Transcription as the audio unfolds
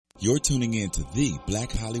You're tuning in to the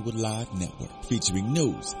Black Hollywood Live Network, featuring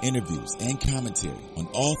news, interviews, and commentary on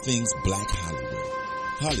all things Black Hollywood.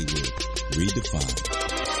 Hollywood redefined.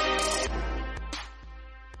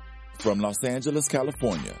 From Los Angeles,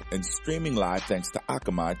 California, and streaming live thanks to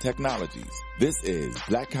Akamai Technologies, this is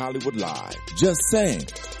Black Hollywood Live. Just saying,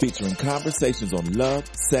 featuring conversations on love,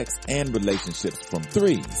 sex, and relationships from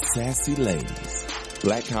three sassy ladies.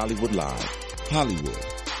 Black Hollywood Live. Hollywood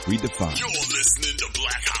redefined. You're listening to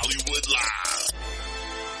Black Hollywood Live.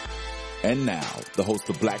 And now, the host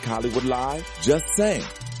of Black Hollywood Live, Just Saying.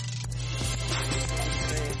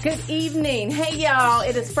 Good evening. Hey y'all,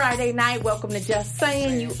 it is Friday night. Welcome to Just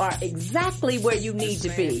Saying. You are exactly where you need to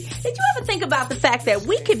be. Did you ever think about the fact that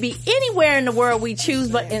we could be anywhere in the world we choose,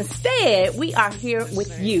 but instead we are here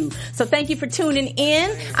with you? So thank you for tuning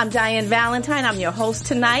in. I'm Diane Valentine. I'm your host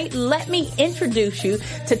tonight. Let me introduce you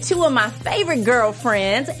to two of my favorite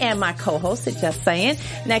girlfriends and my co-host at Just Saying.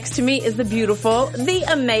 Next to me is the beautiful, the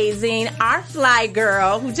amazing, our fly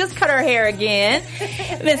girl who just cut her hair again.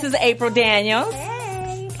 This is April Daniels.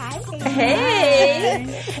 Hey!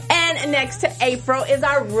 And next to April is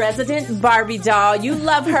our resident Barbie doll. You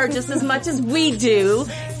love her just as much as we do.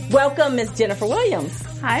 Welcome, Miss Jennifer Williams.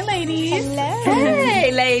 Hi, ladies. Hello.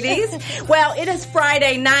 Hey, ladies. Well, it is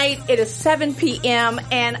Friday night. It is 7 p.m.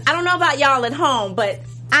 And I don't know about y'all at home, but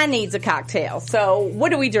I need a cocktail. So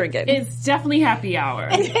what are we drinking? It's definitely happy hour.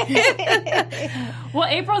 Well,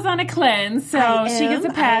 April's on a cleanse, so she gets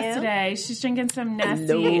a pass today. She's drinking some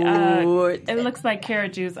nasty, it looks like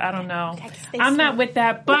carrot juice. I don't know. I'm not with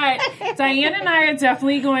that, but Diane and I are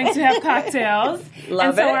definitely going to have cocktails.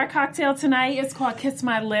 Love so it. our cocktail tonight is called Kiss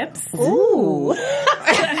My Lips. Ooh.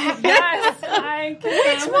 Yes, I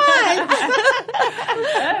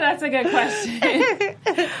That's a good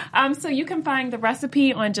question. So you can find the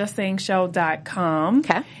recipe on justsayingshow.com.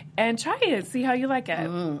 Okay. And try it. See how you like it.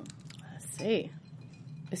 Let's see.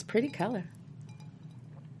 It's pretty color.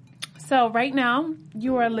 So right now,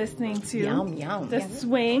 you are listening to Yum. The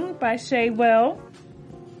Swing by Shay Will.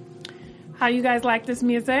 How you guys like this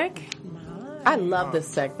music? I love this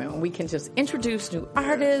segment when we can just introduce new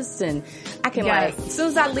artists, and I can Yes. as soon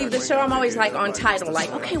as I leave the show, I'm always like on title,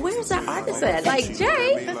 like, okay, where's that artist at? Like,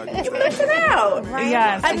 Jay, you missed it out.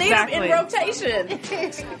 Yes, I need exactly. him in rotation.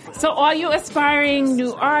 So all you aspiring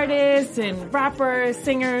new artists and rappers,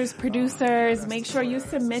 singers, producers, make sure you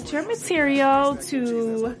submit your material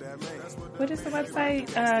to... What is the website?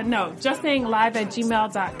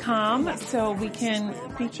 justsayinglive@gmail.com so we can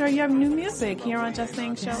feature your new music here on Just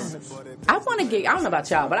Saying Show. I want to get, I don't know about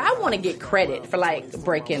y'all, but I want to get credit for like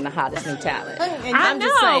breaking the hottest new talent. I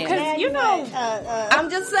know, because you know, I'm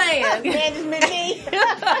just saying. Management me.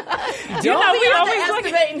 Don't be we always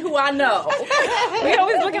underestimating who I know. we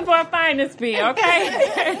always looking for a finder's fee,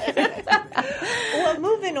 okay? Well,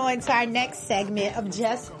 moving on to our next segment of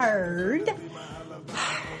Just Heard.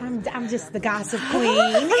 I'm just the gossip queen.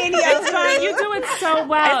 It's fine. You do it so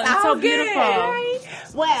well and so beautiful. Right?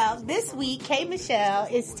 Well, this week, K. Michelle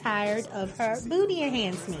is tired of her booty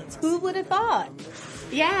enhancements. Who would have thought?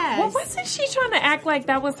 Yes. Well, wasn't she trying to act like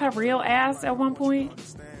that was her real ass at one point?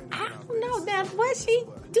 I don't know. Now, was she?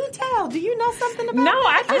 Do tell. Do you know something about No,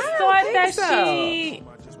 that? I just thought that so. she...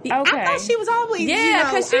 Okay. I thought she was always,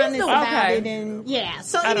 because she was honest the about okay. it. And yeah.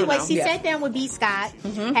 So I don't anyway, know. she Yeah. sat down with B. Scott,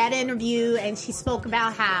 had an interview, and she spoke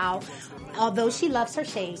about how, although she loves her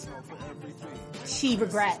shape, she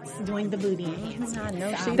regrets doing the booty enhancement. I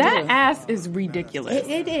know she That do. ass is ridiculous.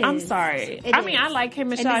 It is. I'm sorry. It I mean, is. I like Kim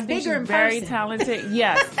And Michelle. I it's think she's bigger in very person. talented.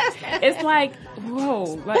 Yes. It's like, whoa.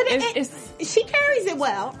 Like, But it's she carries it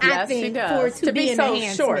well, I Yes, she think, does. for it to To be an so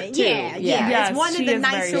enhancement. short, too. Yeah. Yes, It's one she of the is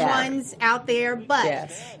very nicer short. ones out there. But,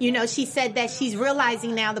 Yes. she said that she's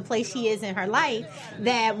realizing now the place she is in her life,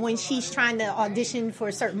 that when she's trying to audition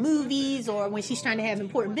for certain movies or when she's trying to have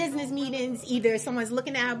important business meetings, either someone's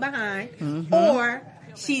looking at her behind or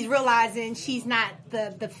she's realizing she's not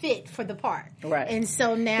the fit for the part. Right. And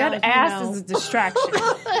so now, that ass is a distraction.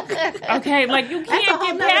 Okay, like you That's a can't whole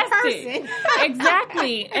get nother past person. it.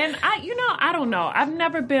 Exactly. And I don't know. I've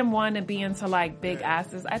never been one to be into like big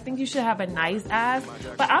asses. I think you should have a nice ass,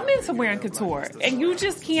 but I'm into wearing couture, and you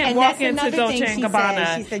just can't And walk that's into another Dolce thing and she Gabbana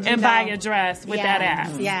said. She said, and buy a dress with that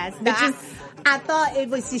ass. Yes. It just I thought it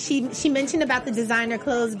was, she mentioned about the designer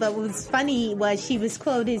clothes, but what was funny was she was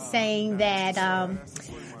quoted saying that,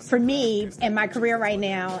 for me and my career right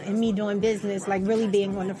now and me doing business, like really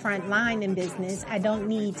being on the front line in business, I don't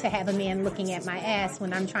need to have a man looking at my ass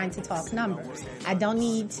when I'm trying to talk numbers. I don't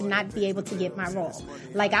need to not be able to get my role.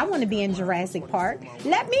 Like, I want to be in Jurassic Park.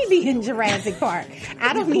 Let me be in Jurassic Park.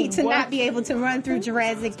 I don't need to not be able to run through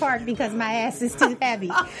Jurassic Park because my ass is too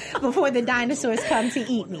heavy before the dinosaurs come to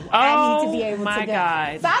eat me. I need to be able to go.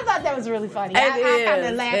 God. So I thought that was really funny. I kind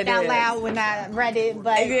of laughed out loud when I read it,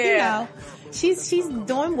 but you know, she's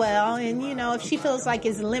doing well, and you know, if she feels like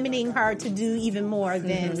it's limiting her to do even more,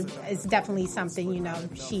 then it's definitely something, you know,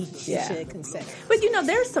 she should consider. But you know,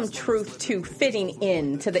 there's some truth to fitting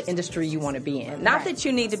into the industry you want to be in. Not that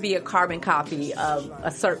you need to be a carbon copy of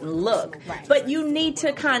a certain look, but you need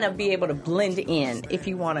to kind of be able to blend in if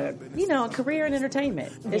you want to, you know, a career in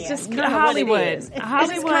entertainment. It's just kind of Hollywood. what it is.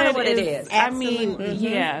 Hollywood it's kind of what it is. I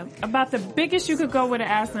mean, about the biggest you could go with an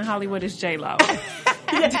ass in Hollywood is J-Lo.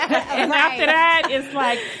 And after that, it's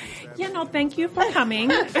like, you know, thank you for coming.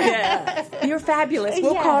 You're fabulous.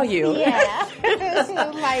 We'll call you. Yeah.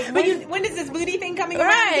 Like, when is this booty thing coming around?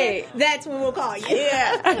 Right. That's when we'll call you.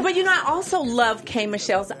 Yeah. But you know, I also love K.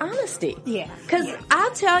 Michelle's honesty. Yeah. Because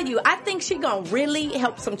I'll tell you, I think she's going to really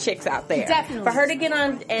help some chicks out there. Definitely. For her to get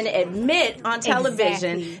on and admit on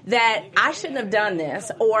television that I shouldn't have done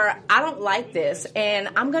this, or I don't like this, and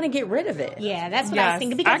I'm going to get rid of it. Yeah, that's what I was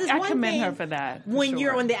thinking. Because I commend her for that. When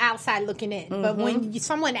you're on the outside looking in. But when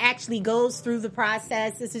someone actually goes through the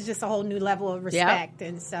process, this is just a whole new level of respect. Yep.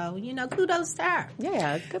 And so, you know, kudos to her.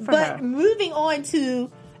 Yeah, good for her. But moving on to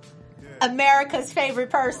America's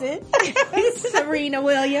favorite person, Serena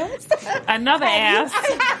Williams. Another ass.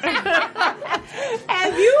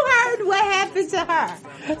 Have you heard what happened to her?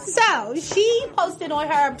 So, she posted on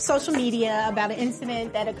her social media about an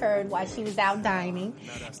incident that occurred while she was out dining.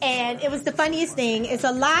 And it was the funniest thing. It's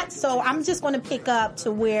a lot, so I'm just going to pick up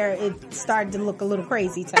to where it started to look a little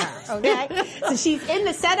crazy to her, okay? So, she's in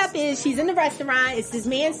the setup she's in the restaurant. It's this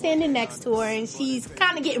man standing next to her, and she's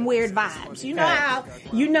kind of getting weird vibes. You know how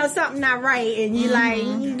you know something not right, and you're like,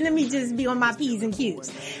 let me just be on my P's and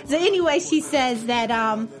Q's. So, anyway, she says that,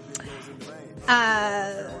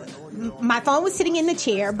 my phone was sitting in the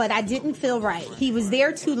chair, but I didn't feel right. He was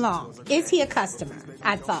there too long. Is he a customer?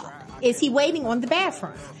 I thought. Is he waiting on the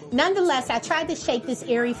bathroom? Nonetheless, I tried to shake this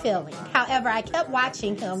eerie feeling. However, I kept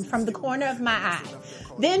watching him from the corner of my eye.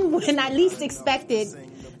 Then, when I least expected,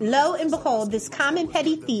 lo and behold, this common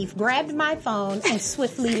petty thief grabbed my phone and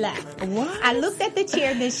swiftly left. What? I looked at the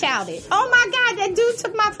chair, then shouted, "Oh my God, that dude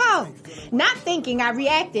took my phone." Not thinking, I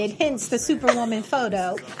reacted, hence the Superwoman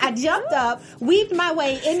photo. I jumped up, weaved my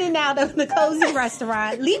way in and out of the cozy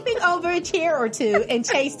restaurant, leaping over a chair or two, and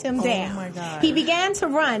chased him down. Oh my God. He began to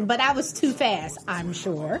run, but I was too fast, I'm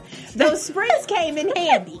sure. Those sprints came in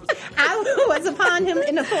handy. I was upon him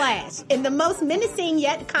in a flash. In the most menacing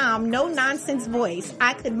yet calm, no-nonsense voice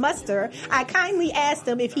I could muster, I kindly asked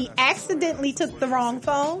him if he accidentally took the wrong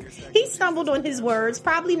phone. He stumbled on his words,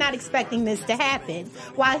 probably not expecting this to happen,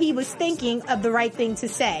 while he was thinking of the right thing to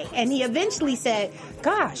say. And he eventually said,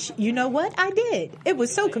 "Gosh, you know what? I did. It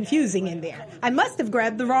was so confusing in there. I must have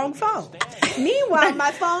grabbed the wrong phone." Meanwhile,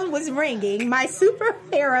 my phone was ringing. My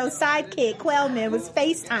superhero sidekick, Quellman, was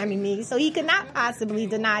FaceTiming me, so he could not possibly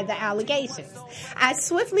deny the allegations. I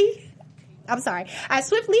swiftly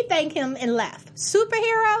thanked him and left.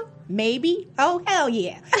 Superhero? Maybe. Oh, hell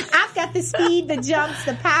yeah. I've got the speed, the jumps,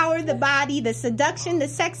 the power, the body, the seduction, the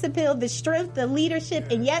sex appeal, the strength, the leadership,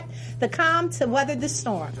 and yet the calm to weather the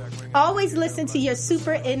storm. Always listen to your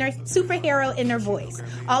superhero inner voice.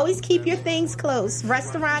 Always keep your things close.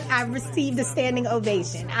 Restaurant, I received a standing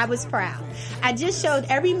ovation. I was proud. I just showed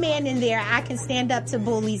every man in there I can stand up to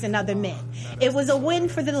bullies and other men. It was a win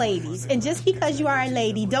for the ladies. And just because you are a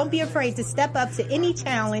lady, don't be afraid to step up to any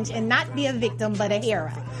challenge and not be a victim, but a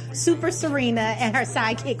hero. Super Serena and her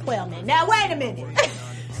sidekick Quellman. Now wait a minute.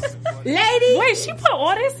 Lady. Wait, she put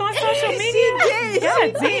all this on social media? She did.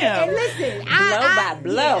 God damn. And listen, blow by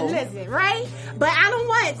blow. Yeah, listen, right? But I don't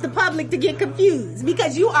want the public to get confused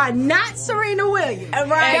because you are not Serena Williams.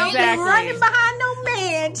 Right. Don't be running behind no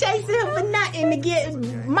man, chasing him for nothing to get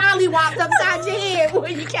mollywopped upside your head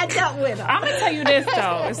when you catch up with him. I'm going to tell you this,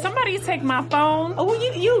 though. If somebody take my phone... Oh,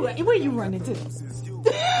 where you running to?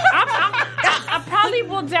 I probably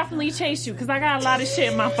will definitely chase you because I got a lot of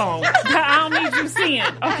shit in my phone that I don't need you seeing,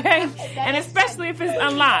 okay? And especially if it's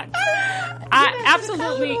unlocked. I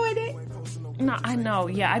absolutely... No, I know.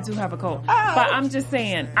 Yeah, I do have a code. But I'm just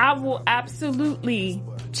saying, I will absolutely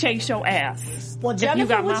chase your ass. Well,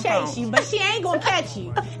 Jennifer will chase you, but she ain't gonna catch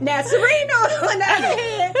you. Now, Serena, on the other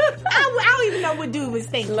hand, I don't even know Hollywood dude was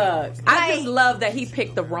thinking. Look, I just love that he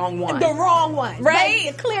picked the wrong one. The wrong one. Right?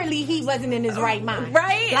 Like, clearly he wasn't in his right mind.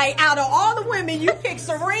 Right? Like, out of all the women, you picked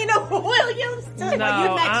Serena Williams. No, you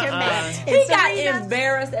met your match. He And got Serena-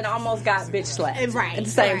 embarrassed and almost got bitch slapped. Right. At the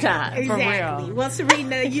same right, time. Exactly. real. Well,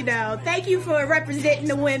 Serena, thank you for representing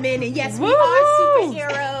the women. And yes, we Woo! are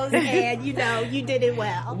superheroes. And, you did it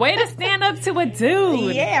well. Way to stand up to a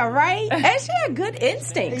dude. Yeah, right? And she had good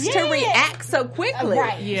instincts to Yeah. react so quickly.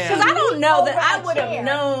 Right. Yeah. Because I don't know that Over I a would have chair.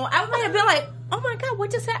 known. I might have been like, oh my God,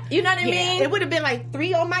 what just happened? You know what I mean? It would have been like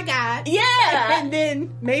 3, oh my God. Yeah. And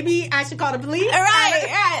then maybe I should call the police. Right.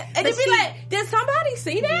 And But it'd be she- like, did somebody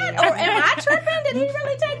see that? Or am I tripping? Did he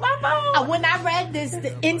really take my phone? When I read this,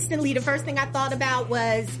 instantly the first thing I thought about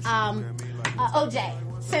was O.J.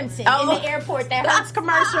 Simpson in the airport, that Hertz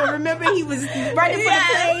commercial. Remember, he was running for the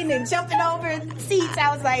plane and jumping over seats.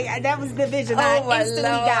 I was like, that was the vision I my instantly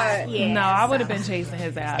Lord. got. Yeah, No, I would have been chasing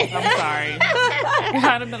his ass. I'm sorry.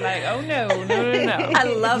 I'd have been like, oh no. I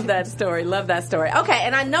love that story. Love that story. Okay,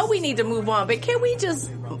 and I know we need to move on, but can we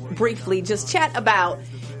just briefly just chat about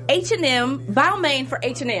H&M, Balmain for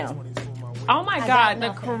H&M? Oh my God, the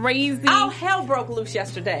crazy. Oh, hell broke loose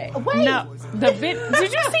yesterday. Wait. No, did you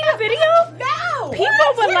see the video? No. People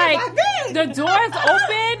What? were Where like, have I been? the doors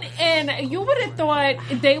open, and you would have thought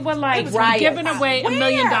they were like riots. giving away $1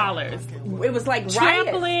 million. It was like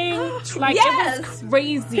Trampling, riots. like Yes. it was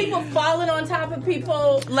crazy. People falling on top of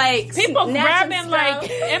people, like People snatching grabbing stuff.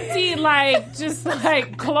 like empty, like just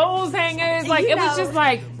like clothes hangers. Like it was just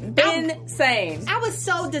like insane. I was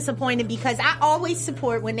so disappointed because I always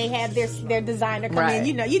support when they have their designer come Right.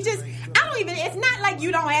 in. It's not like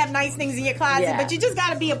you don't have nice things in your closet, Yeah. but you just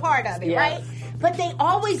got to be a part of it, Yes. right? But they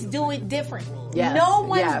always do it different. Yes. No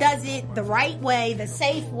one Yes. does it the right way, the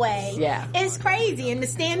safe way. Yeah. It's crazy. And to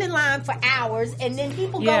stand in line for hours and then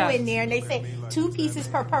people Yeah. go in there and they say 2 pieces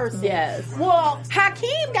per person. Yes. Well,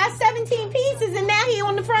 Hakeem got 17 pieces and now he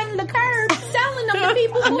on the front of the curb selling them to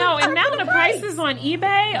people. who no, and are now the full prices on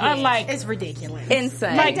eBay are like it's ridiculous.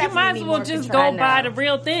 Insane. like you definitely might as need well more just control. go buy the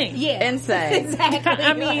real thing. Yeah. Insane. Exactly.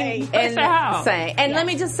 I mean, Right. what's the how? Insane. And let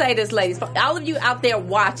me just say this, ladies, for all of you out there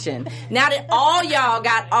watching, now that all y'all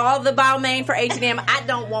got all the Balmain for H&M, I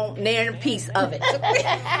don't want near a piece of it.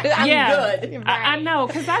 I'm good. I know,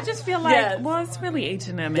 because I just feel like, Yes. well, it's really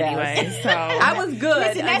H&M Yes. anyway. So I was good.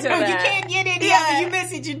 Listen, that's until when you that. can't get it. Yeah. You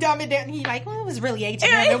miss it, you dumb it down. And you're like, well, it was really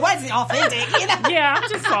H&M. It wasn't authentic. You know? yeah, I'm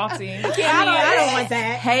just salty. I don't want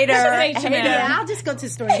that. Hater. H&M. Hater. Yeah, I'll just go to the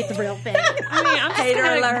store and get the real thing. I mean, I'm just Hater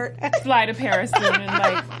gonna alert. fly to Paris soon and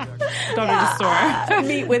like go to the store.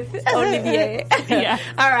 Meet with Olivier. Yeah.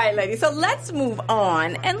 All right, ladies. So let's move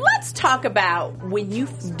on and let's talk about when you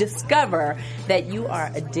discover that you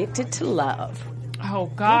are addicted to love.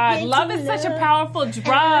 Oh God, love is such a powerful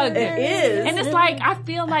drug. It is. And it's like, I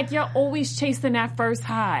feel like you're always chasing that first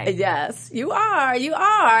high. Yes, you are. You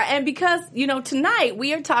are. And because, tonight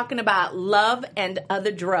we are talking about love and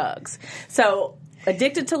other drugs. So,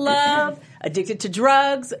 addicted to love, addicted to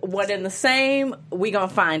drugs, one and the same, we're going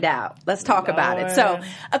to find out. Let's talk about it. So,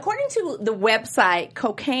 according to the website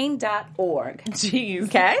cocaine.org, Jeez.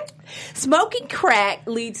 okay, smoking crack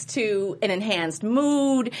leads to an enhanced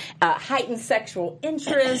mood, heightened sexual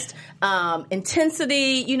interest,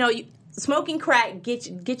 intensity. Smoking crack gets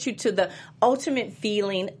you to the ultimate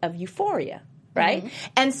feeling of euphoria, right? Mm-hmm.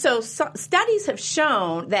 And so studies have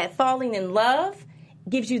shown that falling in love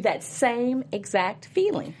gives you that same exact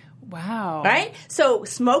feeling. Wow. Right? So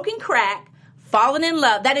smoking crack, falling in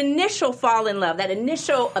love, that initial fall in love, that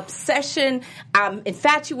initial obsession, I'm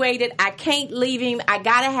infatuated, I can't leave him, I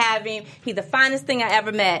gotta have him, he's the finest thing I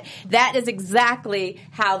ever met. That is exactly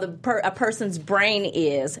how a person's brain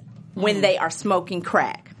is when they are smoking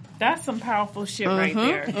crack. That's some powerful shit right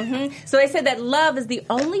there. Mm-hmm. So they said that love is the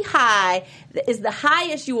only high, is the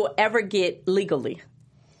highest you will ever get legally.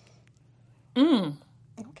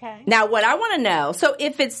 Okay. Now, what I want to know, so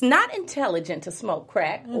if it's not intelligent to smoke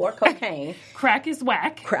crack or cocaine, Crack is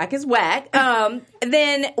whack. crack is whack,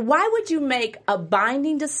 then why would you make a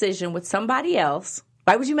binding decision with somebody else?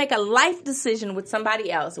 Why would you make a life decision with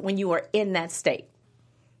somebody else when you are in that state?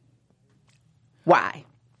 Why?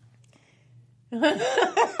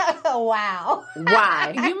 Wow.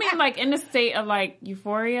 Why? You mean like in the state of like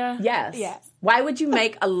euphoria? Yes. Yes. Why would you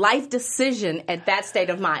make a life decision at that state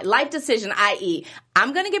of mind? Life decision, i.e.,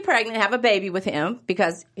 I'm going to get pregnant and have a baby with him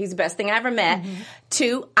because he's the best thing I ever met. Mm-hmm.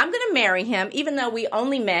 2, I'm going to marry him even though we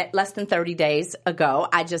only met less than 30 days ago.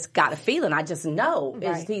 I just got a feeling. I just know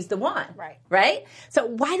he's the one. Right. Right? So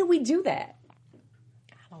why do we do that?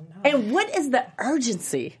 I don't know. And what is the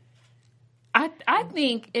urgency? I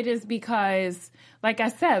think it is because, like I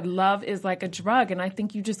said, love is like a drug, and I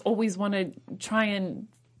think you just always want to try and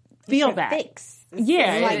feel that. Fix.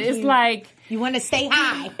 It's like you want to stay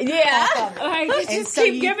high. Yeah. Like, you just so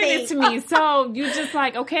keep you giving think, it to me. So you just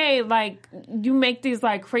like, okay, like you make these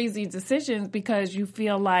like crazy decisions because you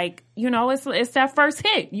feel like, it's that first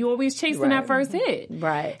hit. You always chasing that first hit.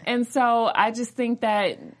 Right. And so I just think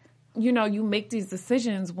that, you make these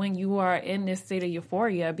decisions when you are in this state of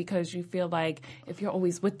euphoria because you feel like if you're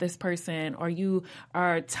always with this person or you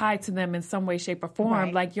are tied to them in some way, shape, or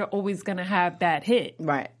form, like you're always going to have that hit.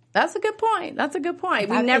 Right. That's a good point.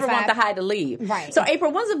 We never want the high to leave. Right. So,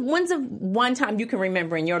 April, when's the one time you can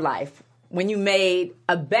remember in your life when you made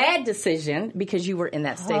a bad decision because you were in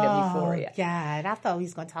that state of euphoria? God, I thought he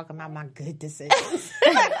was going to talk about my good decisions.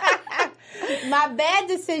 My bad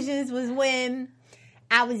decisions was when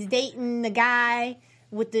I was dating the guy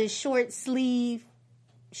with the short sleeve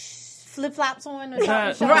flip-flops on or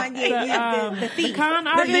something. The thief. The con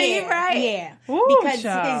artist? Right? Yeah. Ooh,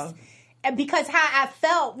 because how I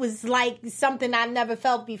felt was like something I never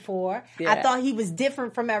felt before. Yeah. I thought he was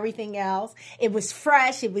different from everything else. It was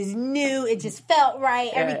fresh. It was new. It just felt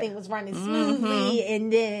right. Everything was running smoothly.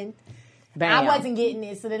 And then I wasn't getting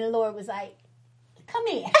it. So then the Lord was like, come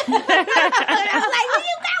here. And I was like, will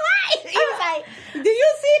you go away? He was like, do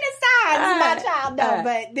you see the signs? My child, no.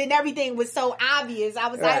 But then everything was so obvious. I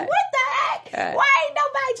was like, what the heck? Why ain't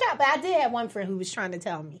nobody trying? But I did have one friend who was trying to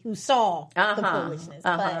tell me, who saw the foolishness.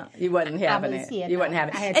 But you wasn't having it. You wasn't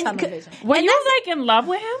having it. I had tunnel vision. Were you like in love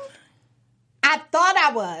with him? I thought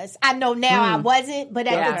I was. I know now I wasn't, but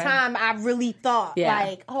at the time I really thought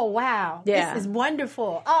like, oh wow, this is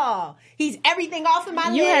wonderful. Oh, he's everything off of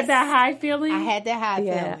my list. You had that high feeling? I had that high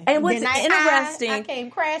feeling. And what's interesting, I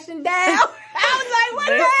came crashing down. I was like, what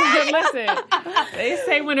the heck? Listen, they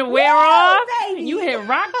say when it wear off, you hit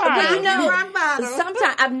rock bottom. Rock bottom.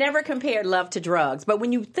 Sometimes I've never compared love to drugs, but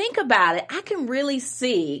when you think about it, I can really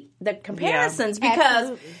see the comparisons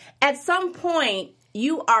because at some point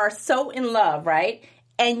you are so in love, right?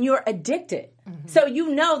 And you're addicted. Mm-hmm. So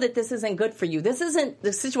you know that this isn't good for you. This isn't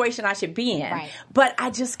the situation I should be in. Right. But I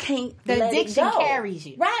just can't let addiction it go. Carries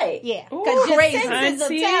you. Right. Yeah. Because your senses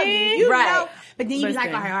will tell you. You know. But then you be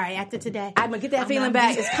like, all right, after today. I'm going to get that feeling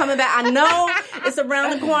back. It's coming back. I know it's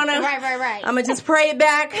around the corner. Right. I'm going to just pray it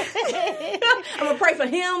back. I'm going to pray for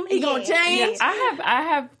him. He's going to change.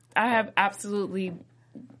 I have absolutely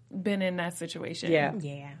been in that situation. Yeah.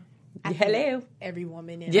 Hello. Every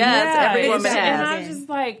woman in every woman has. And I was just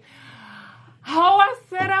like, I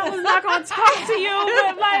said I was not going to talk to you,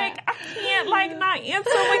 but like, I can't like not answer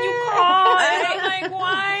when you call. And I'm like,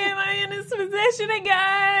 why am I in this position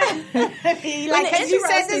again? Like, because you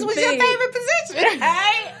said this was your favorite position.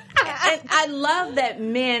 Right? And I love that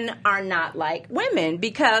men are not like women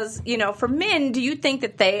because, for men, do you think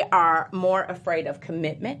that they are more afraid of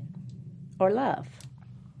commitment or love?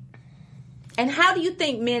 And how do you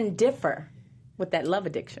think men differ with that love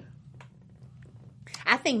addiction?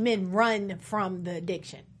 I think men run from the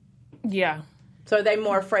addiction. Yeah. So are they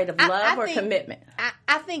more afraid of love or commitment?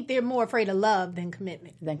 I think they're more afraid of love than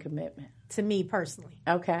commitment. To me personally.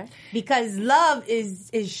 Okay. Because love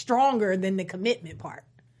is stronger than the commitment part.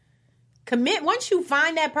 Once you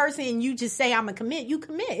find that person and you just say, I'm going to commit, you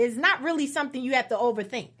commit. It's not really something you have to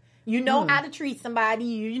overthink. You know how to treat somebody.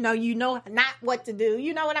 You know not what to do.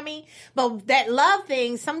 You know what I mean? But that love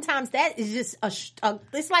thing, sometimes that is just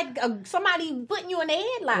it's like somebody putting you in a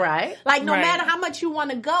headlock. Right. Like no matter how much you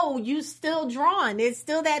want to go, you still drawn. It's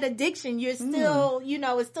still that addiction. You're still,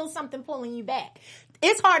 it's still something pulling you back.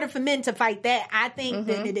 It's harder for men to fight that, I think,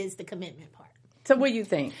 than it is the commitment part. So what do you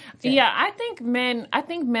think, Jen? Yeah, I think men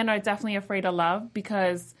are definitely afraid of love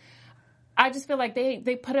because I just feel like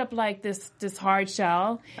they put up like this hard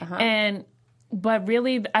shell, but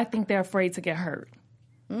really I think they're afraid to get hurt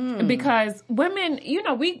because women,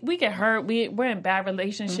 we get hurt. We're in bad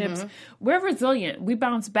relationships. We're resilient. We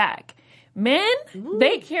bounce back. Men,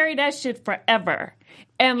 they carry that shit forever.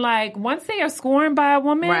 And like once they are scorned by a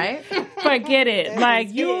woman, forget it.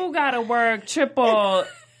 Like you gotta work triple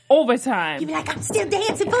overtime. You be like, I'm still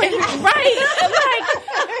dancing for you. Right.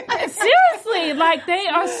 Like, seriously, like they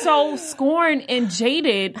are so scorned and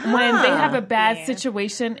jaded when they have a bad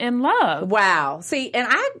situation in love. Wow. See, and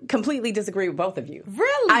I completely disagree with both of you.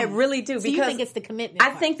 Really? I really do. So because you think it's the commitment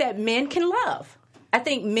part. I think that men can love. I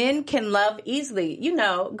think men can love easily.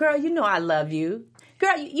 Girl, I love you.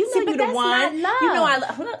 Girl, you're the one. Not love. I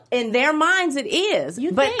love. In their minds, it is.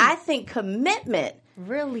 I think commitment.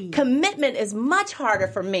 Really? Commitment is much harder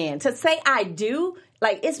for men. To say I do,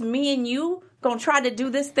 like it's me and you gonna try to do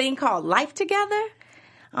this thing called life together.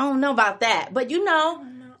 I don't know about that. But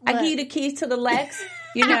I give you the keys to the Lex,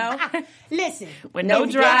 you know. Listen, with no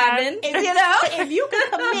driving. If you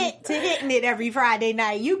can commit to hitting it every Friday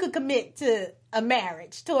night, you could commit to a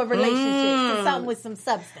marriage, to a relationship, to something with some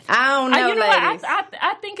substance. I don't know, you know ladies. what?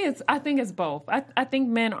 I think it's both. I think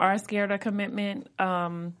men are scared of commitment.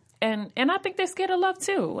 And I think they're scared of love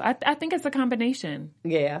too. I think it's a combination.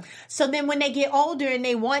 Yeah. So then when they get older and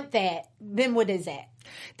they want that, then what is that?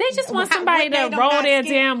 They just want somebody to roll their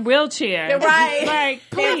damn wheelchair. Right. Like,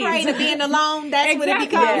 They're please. afraid of being alone. That's what it Exactly.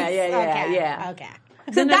 becomes. Yeah. Okay.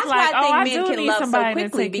 So Then that's it's why like, I think I do men can need love so somebody to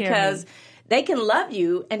quickly take care of because they can love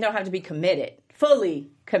you and don't have to be committed, fully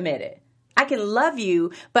committed. I can love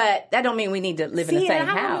you, but that don't mean we need to live in the same I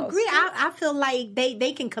house. don't agree. I feel like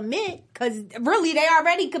they can commit because really they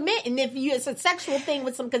already commit, and if it's a sexual thing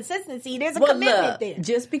with some consistency, there's a commitment look, there.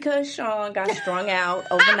 just because Sean got strung out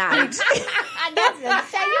overnight.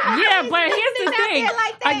 Yeah, but here's the thing.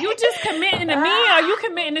 Are you just committing to me or are you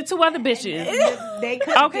committing to 2 other bitches? They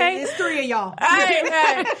could. Okay. There's 3 of y'all. All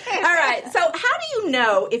right. So how do you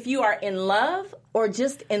know if you are in love or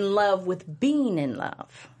just in love with being in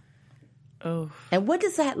love? Oh. And what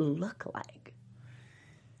does that look like?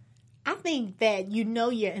 I think that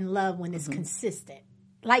you're in love when it's consistent.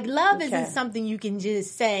 Like love isn't something you can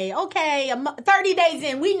just say, okay, 30 days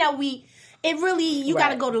in, we know you got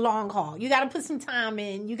to go the long haul. You got to put some time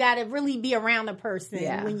in. You got to really be around a person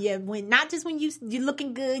when not just when you're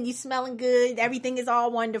looking good, you smelling good, everything is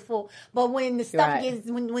all wonderful, but when the stuff gets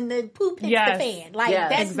when the poop hits the fan,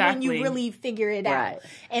 that's when you really figure it out.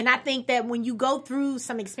 And I think that when you go through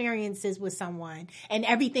some experiences with someone and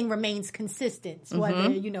everything remains consistent, whether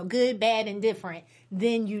good, bad, and different,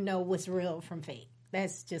 then you know what's real from fake.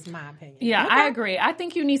 That's just my opinion. Yeah, I agree. I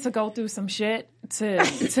think you need to go through some shit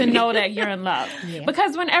to know that you're in love. Yeah.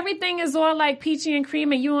 Because when everything is all like peachy and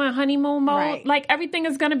cream and you're in honeymoon mode, like everything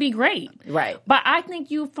is going to be great. Right. But I think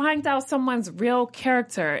you find out someone's real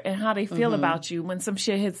character and how they feel about you when some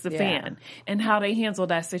shit hits the fan and how they handle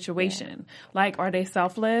that situation. Yeah. Like, are they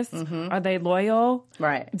selfless? Are they loyal?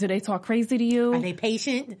 Right. Do they talk crazy to you? Are they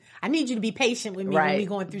patient? I need you to be patient with me when we're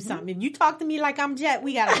going through something. If you talk to me like I'm Jet,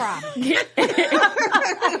 we got a problem.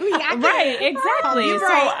 Right, exactly. So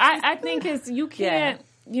I think you can't,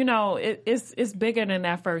 it's bigger than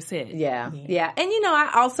that first hit. Yeah. And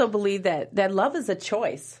I also believe that love is a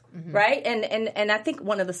choice, right? And I think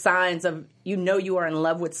one of the signs of you are in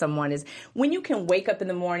love with someone is when you can wake up in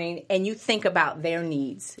the morning and you think about their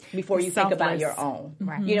needs before you think about your own.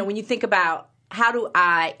 Right. When you think about how do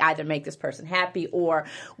I either make this person happy or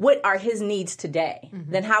what are his needs today?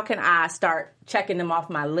 Then how can I start checking them off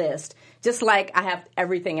my list just like I have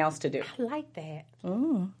everything else to do? I like that.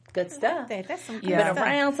 Good stuff. That's some good Been stuff.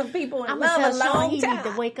 around some people in I'm love gonna a tell Sean long he time. need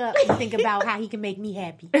to wake up and think about how he can make me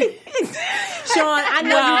happy. Sean, I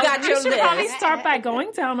know you got your should probably list. start by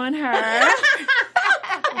going down on her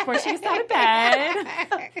before she gets out of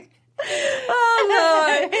bed. Oh,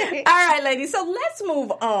 Lord. All right, ladies. So let's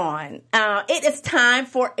move on. It is time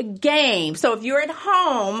for a game. So if you're at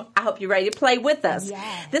home, I hope you're ready to play with us.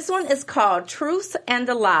 Yes. This one is called Truth and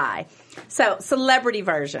a Lie. So celebrity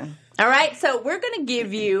version. All right. So we're going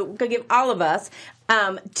to give all of us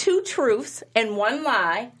 2 truths and 1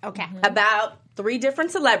 lie. Okay. About 3 different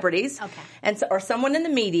celebrities. Okay. Or someone in the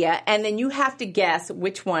media, and then you have to guess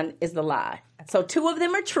which one is the lie. Okay. So 2 of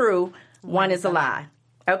them are true, 1 is a lie.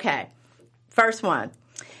 Okay. First one.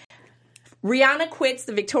 Rihanna quits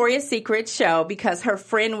the Victoria's Secret show because her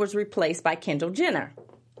friend was replaced by Kendall Jenner.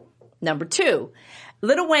 Number 2.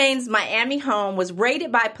 Lil Wayne's Miami home was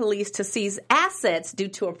raided by police to seize assets due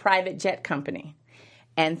to a private jet company.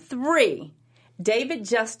 And 3. David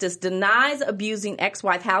Justice denies abusing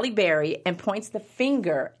ex-wife Halle Berry and points the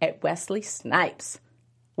finger at Wesley Snipes.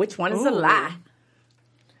 Which one is a lie?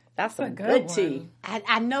 That's a good tea.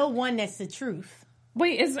 I know one that's the truth.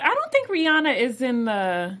 Wait, I don't think Rihanna is in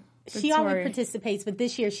the She always participates, but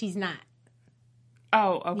this year she's not.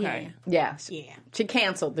 Oh, okay. Yeah. She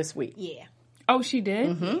canceled this week. Yeah. Oh, she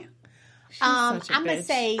did? Mm-hmm. I'm going to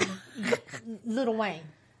say Lil Wayne.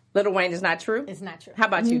 Lil Wayne is not true? It's not true. How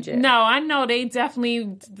about you, Jen? No, I know they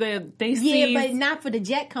definitely, they see. Yeah, but not for the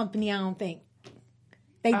jet company, I don't think.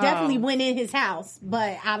 They definitely went in his house,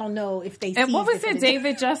 but I don't know if they And what was it,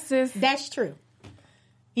 David Justice? That's true.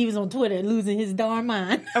 He was on Twitter losing his darn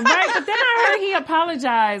mind. Right, but then I heard he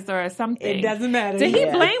apologized or something. It doesn't matter. Did he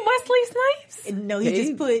blame Wesley Snipes? No, he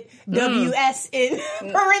just put WS in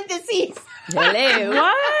parentheses. Hello.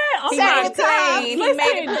 What? Oh He my made it God. plain. He Listen,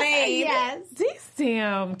 made it plain. Yes. These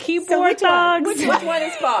damn So keyboard which one? thugs. Which Which one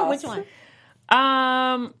is false? Which one?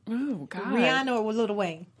 Oh God. Rihanna or Lil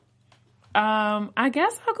Wayne? I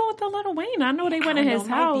guess I'll go with the Lil Wayne. I know they went in his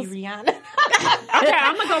house. Might be Rihanna. Okay,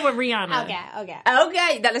 I'm going to go with Rihanna.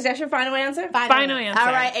 Okay, that's your final answer? Final answer. All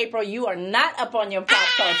right, April, you are not up on your pop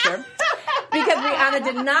culture because Rihanna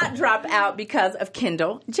did not drop out because of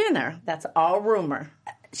Kendall Jenner. That's all rumor.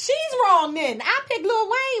 She's wrong then. I picked Lil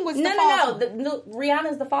Wayne was the false one. No.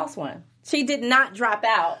 Rihanna's the false one. She did not drop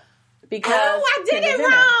out because I did it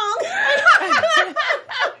wrong.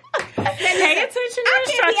 Pay attention to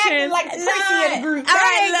instructions. Like the Chrissy in the group. All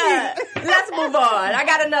right, look. Let's move on. I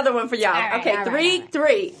got another one for y'all. Right,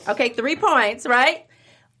 three. Okay, 3 points, right?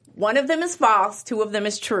 One of them is false. 2 of them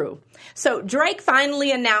is true. So Drake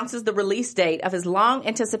finally announces the release date of his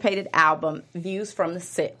long-anticipated album, Views from the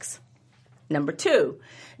Six. Number 2,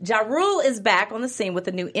 Ja Rule is back on the scene with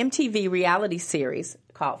a new MTV reality series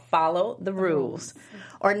called Follow the Rules.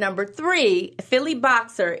 Or number 3, Philly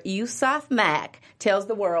boxer Yusuf Mack tells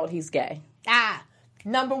the world he's gay.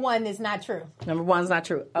 Number 1 is not true. Number 1's not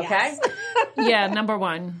true. Okay? Yes. Yeah, number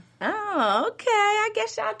 1. Oh, okay. I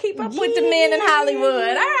guess y'all keep up with the men in Hollywood.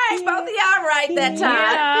 All right, both of y'all right that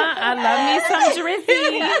time. Yeah, I love me some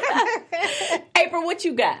Drizzy. April, what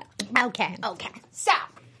you got? Okay. So,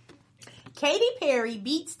 Katy Perry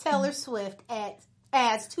beats Taylor Swift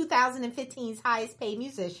as 2015's highest paid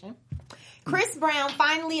musician. Chris Brown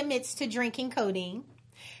finally admits to drinking codeine.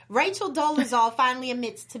 Rachel Dolezal finally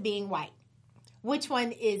admits to being white. Which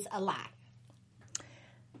one is a lie?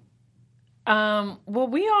 Well,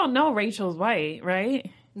 we all know Rachel's white, right?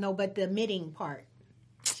 No, but the admitting part.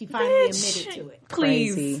 She finally admitted to it.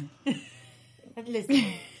 Please. Listen,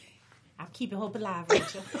 I'm keeping hope alive,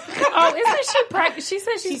 Rachel. Oh, isn't she pregnant? She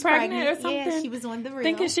said she's pregnant or something? Yeah, she was on the real.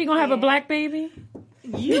 Thinking she gonna have a black baby?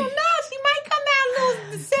 You know, she might come out a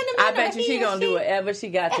little sentimental. I bet you she gonna do whatever she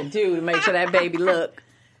got to do to make sure that baby look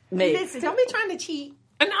mixed. Listen, don't be trying to cheat.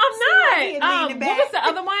 No, I'm not. What was the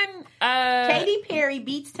other one? Katy Perry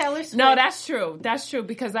beats Taylor Swift. No, that's true. That's true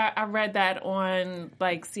because I read that on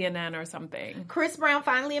like CNN or something. Chris Brown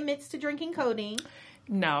finally admits to drinking codeine.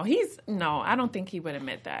 No, I don't think he would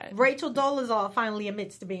admit that. Rachel Dolezal finally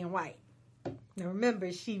admits to being white. Now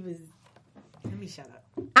remember, she was... Let me shut up.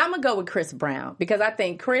 I'm going to go with Chris Brown because I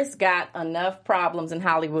think Chris got enough problems in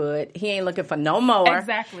Hollywood. He ain't looking for no more.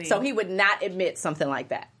 Exactly. So he would not admit something like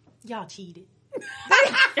that. Y'all cheated.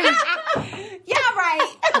 Y'all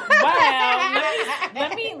right. Well,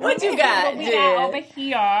 let me What you got, what we got over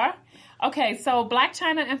here. Okay, so Blac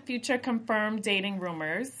Chyna and Future confirmed dating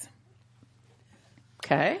rumors.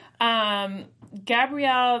 Okay.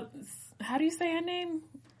 Gabrielle, how do you say her name?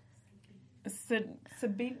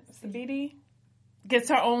 Sabidi? Gets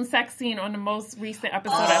her own sex scene on the most recent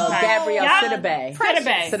episode of Gabrielle Sidibe.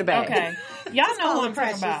 Sidibe. Okay. Y'all know who I'm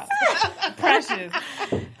talking about. Precious.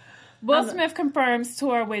 Will Smith confirms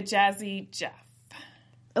tour with Jazzy Jeff.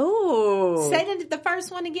 Ooh. Say the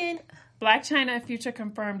first one again. Blac Chyna and Future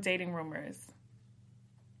confirmed dating rumors.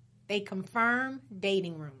 They confirm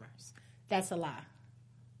dating rumors. That's a lie.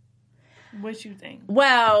 What you think?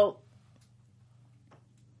 Well,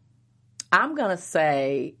 I'm going to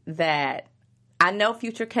say that I know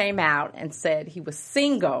Future came out and said he was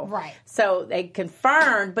single. Right. So they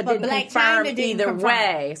confirmed, but didn't Blac confirm Chyna didn't either confirm.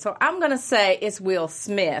 way. So I'm going to say it's Will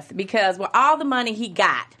Smith because with all the money he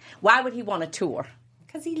got, why would he want to tour?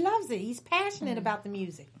 Because he loves it. He's passionate about the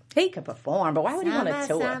music. He could perform, but why would he want to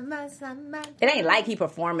tour? It ain't like he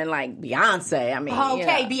performing like Beyonce. I mean,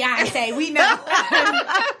 Okay, Beyonce, we know.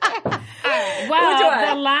 Well,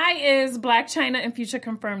 the lie is Blac Chyna and Future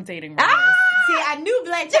confirmed dating rumors. See, I knew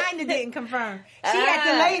Blac Chyna didn't confirm. She had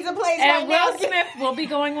the laser place And right now. Will Smith will be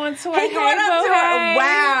going on tour. He going on tour.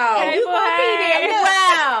 Wow. Hey, You gonna be there.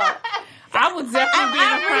 Wow. I would definitely be in the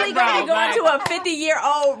I'm really front going to be row. going to a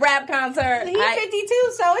 50-year-old rap concert. He's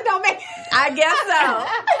 52, so it don't make... I guess so.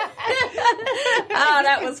 Oh,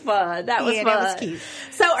 that was fun. That was fun. That was cute.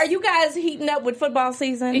 So, are you guys heating up with football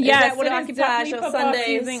season? Is Yes, that what it is occupies definitely your football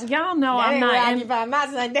Sundays? season. Y'all know That I'm ain't not where I in, occupy my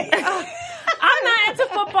Sunday. I'm not into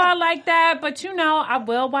football like that, but you know, I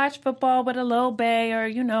will watch football with a little bae or,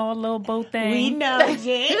 you know, a little boat thing. We know,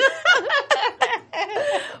 Jen.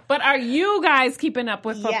 But are you guys keeping up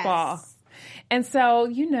with football? Yes. And so,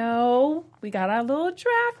 you know, we got our little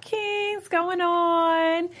DraftKings going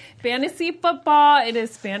on. Fantasy football. It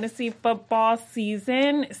is fantasy football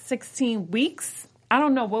season, 16 weeks. I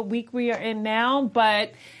don't know what week we are in now,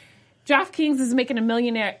 but DraftKings is making a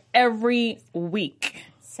millionaire every week.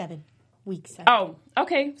 Week 7. Oh,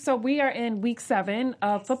 okay. So we are in week 7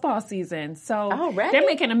 of football season. So Already? they're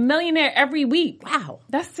making a millionaire every week. Wow.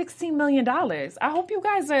 That's $16 million. I hope you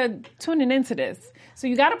guys are tuning into this. So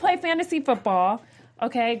you got to play fantasy football.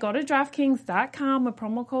 Okay, go to DraftKings.com with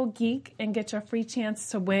promo code GEEK and get your free chance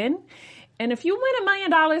to win. And if you win $1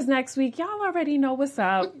 million next week, y'all already know what's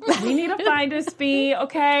up. We need a finder's fee,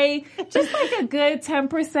 okay? Just like a good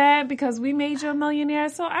 10% because we made you a millionaire.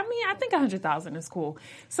 So, I mean, I think $100,000 is cool.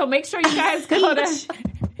 So make sure you guys go to...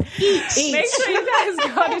 Make sure you guys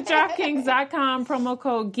go to DraftKings.com, promo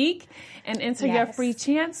code GEEK, and enter your free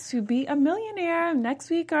chance to be a millionaire next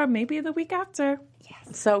week or maybe the week after.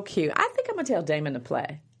 Yes. So cute. I think I'm going to tell Damon to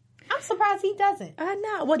play. I'm surprised he doesn't. I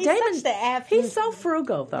know. Well, He's Damon's such the athlete. he's so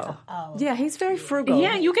frugal, though. Oh. Yeah, he's very frugal.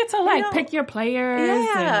 Yeah, you get to pick your players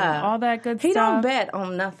and all that good stuff. He don't bet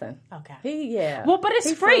on nothing. Okay. Well, but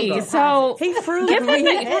it's free, frugal. so He's frugal. give him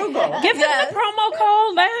frugal. Give him the promo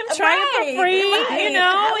code. Let him try it for free. Right. You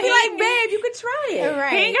know, He like, babe, you could try it.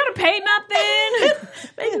 Right. He ain't got to pay nothing.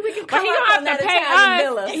 Maybe we can But come he up gonna on have that to pay Italian us.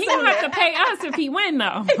 villa. He gonna have to pay us if he win,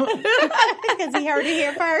 though. Because he heard it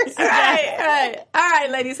here first. Right. All right,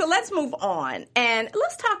 ladies. So let's move on. And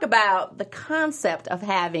let's talk about the concept of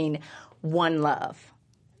having one love.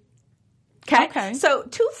 Okay. So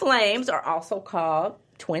two flames are also called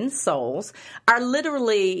twin souls, are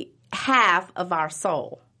literally half of our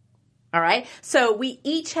soul. All right. So we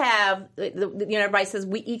each have, everybody says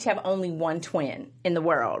we each have only one twin in the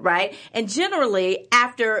world, right? And generally,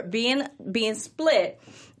 after being split,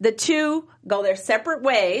 the two go their separate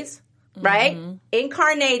ways. Right? Mm-hmm.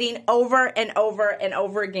 Incarnating over and over and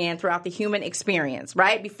over again throughout the human experience,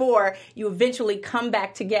 right? Before you eventually come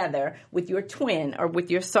back together with your twin or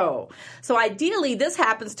with your soul. So ideally, this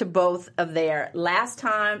happens to both of their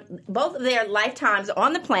lifetimes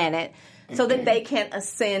on the planet so that they can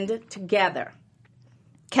ascend together.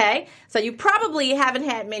 Okay? So you probably haven't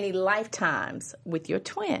had many lifetimes with your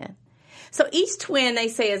twin. So each twin, they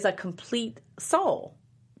say, is a complete soul.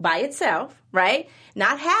 By itself, right?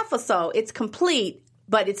 Not half a soul. It's complete,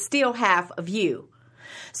 but it's still half of you.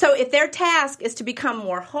 So if their task is to become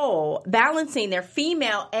more whole, balancing their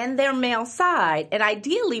female and their male side, and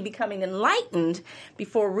ideally becoming enlightened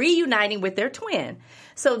before reuniting with their twin.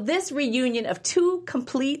 So this reunion of two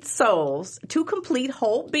complete souls, two complete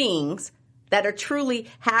whole beings that are truly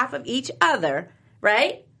half of each other,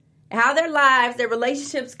 right? How their lives, their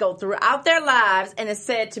relationships go throughout their lives, and is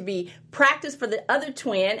said to be practiced for the other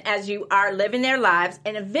twin as you are living their lives,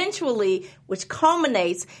 and eventually, which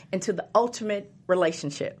culminates into the ultimate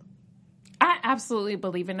relationship. I absolutely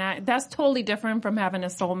believe in that. That's totally different from having a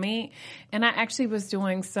soulmate. And I actually was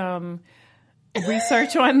doing some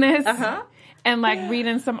research on this. And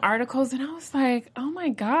reading some articles, and I was like, "Oh my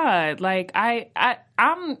God!" Like I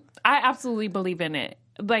absolutely believe in it.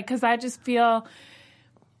 Like, because I just feel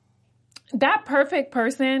that perfect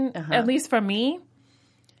person, at least for me,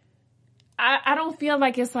 I don't feel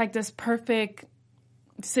like it's like this perfect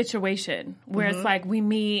situation where it's like we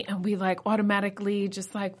meet and we like automatically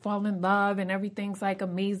just like fall in love and everything's like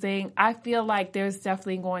amazing. I feel like there's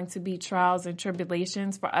definitely going to be trials and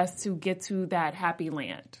tribulations for us to get to that happy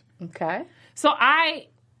land. Okay. So I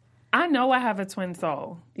know I have a twin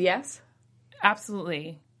soul. Yes.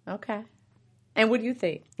 Absolutely. Okay. And what do you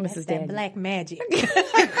think, Mrs. Daniel? That black magic.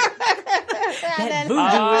 That voodoo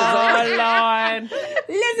Oh, Lord.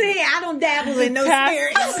 Listen here, I don't dabble in no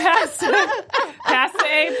spirits. Pastor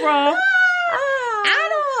April.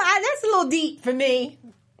 That's a little deep for me.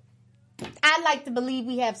 I like to believe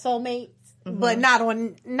we have soulmates, but not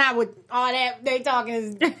with all that they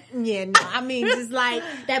talking. No. I mean, just like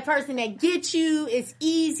that person that gets you. It's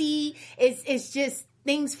easy. It's just.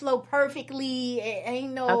 Things flow perfectly. It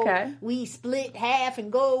ain't no we split half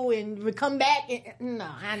and go and we come back. No,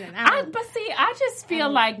 I don't. But see, I just feel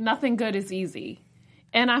like nothing good is easy.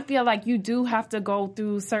 And I feel like you do have to go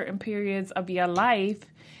through certain periods of your life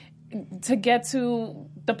to get to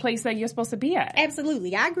the place that you're supposed to be at.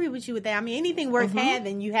 Absolutely. I agree with you with that. I mean, anything worth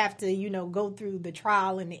having, you have to, go through the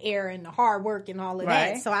trial and the error and the hard work and all of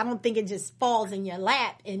that. So I don't think it just falls in your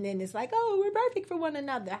lap and then it's like, oh, we're perfect for one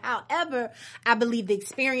another. However, I believe the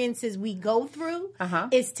experiences we go through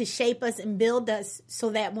is to shape us and build us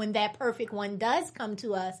so that when that perfect one does come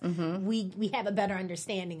to us, we have a better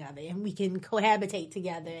understanding of it and we can cohabitate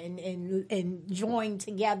together and join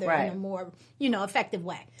together in a more, effective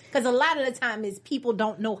way. Because a lot of the time is people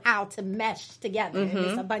don't know how to mesh together and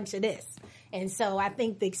it's a bunch of this. And so I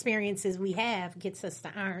think the experiences we have gets us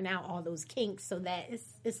to iron out all those kinks so that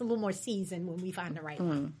it's a little more seasoned when we find the right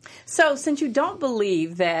one. So since you don't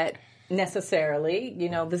believe that necessarily,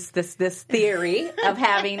 this theory of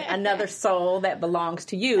having another soul that belongs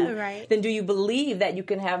to you, then do you believe that you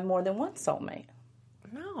can have more than one soulmate?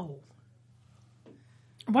 No.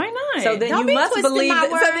 Why not? So then you must believe. I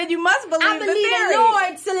believe the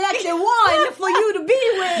Lord selected one for you to be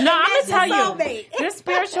with. No, I'm gonna tell you, this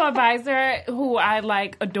spiritual advisor who I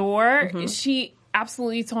adore,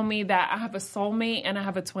 absolutely told me that I have a soulmate and I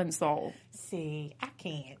have a twin soul. See, I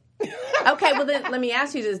can't. Okay, well then let me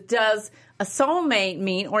ask you this. Does a soulmate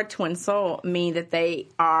mean, or twin soul mean that they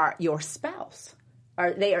are your spouse?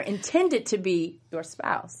 Or they are intended to be your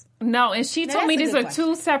spouse? No, and she told me these are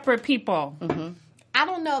two separate people. Mm-hmm. I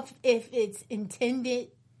don't know if it's intended.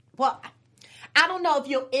 Well, I don't know if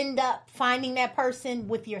you'll end up finding that person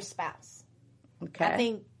with your spouse. Okay. I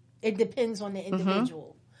think it depends on the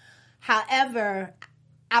individual. However,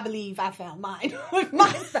 I believe I found mine with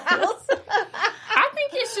my spouse. I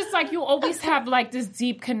think it's just like you always have like this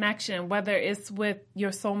deep connection, whether it's with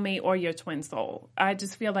your soulmate or your twin soul. I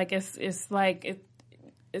just feel like it's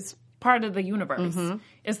part of the universe. Mm-hmm.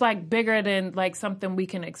 It's like bigger than like something we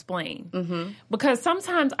can explain. Mm-hmm. Because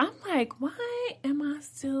sometimes I'm like, why am I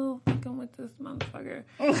still fucking with this motherfucker?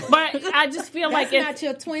 But I just feel like it's not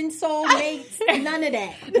your twin soul mates, none of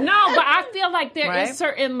that. No, but I feel like there is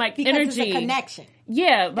certain like because energy. It's a connection.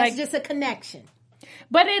 Yeah, like it's just a connection.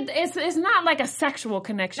 But it's not like a sexual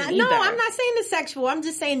connection either. No, I'm not saying the sexual. I'm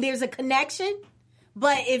just saying there's a connection.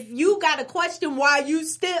 But if you got a question why you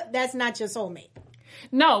still, that's not your soulmate.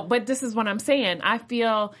 No, but this is what I'm saying. I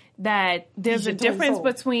feel that there's a difference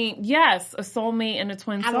between, yes, a soulmate and a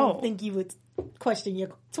twin soul. I don't think you would question your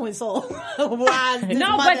twin soul. Why is this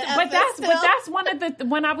but that's one of the,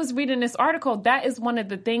 when I was reading this article, that is one of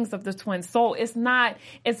the things of the twin soul. It's not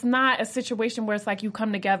a situation where it's like you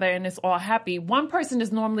come together and it's all happy. One person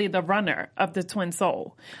is normally the runner of the twin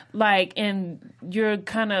soul. Like, and you're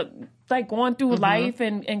kind of like going through life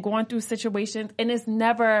and going through situations, and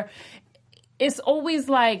it's always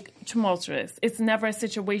like tumultuous. It's never a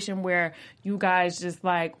situation where you guys just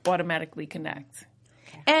like automatically connect.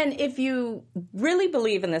 And if you really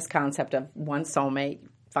believe in this concept of one soulmate,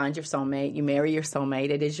 find your soulmate, you marry your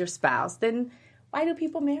soulmate, it is your spouse, then why do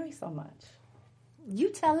people marry so much?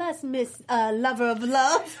 You tell us, Miss Lover of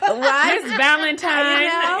Love. Right? Miss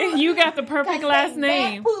Valentine. You got the perfect last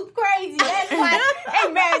name. Poop crazy. That's why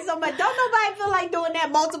they married so much. Don't nobody feel like doing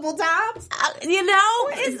that multiple times? What is that? You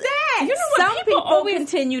know what? Some people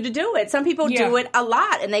continue to do it. Some people do it a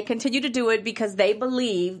lot, and they continue to do it because they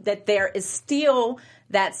believe that there is still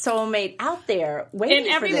that soulmate out there waiting for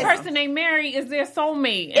them. And every person they marry is their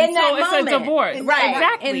soulmate. And so it's a divorce. Right.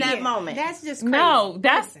 Exactly. In that moment. That's just crazy. No,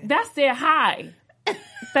 that's their high.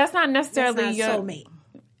 That's not necessarily that's not your soulmate.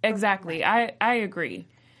 Exactly. I agree.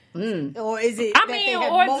 Or is it? I mean,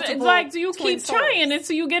 or it's like, do you keep trying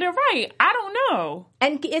until you get it right? I don't know.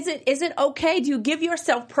 And is it okay? Do you give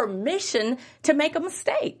yourself permission to make a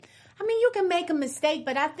mistake? I mean, you can make a mistake,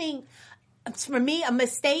 but I think for me, a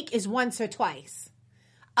mistake is once or twice.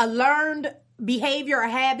 A learned behavior or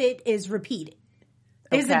habit is repeated.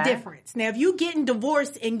 There's a difference. Now, if you getting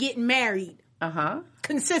divorced and getting married,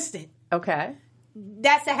 consistent,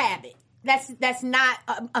 that's a habit. That's not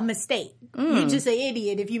a mistake. You're just an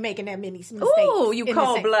idiot if you're making that many mistakes. Ooh, you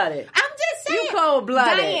cold-blooded. I'm just saying. You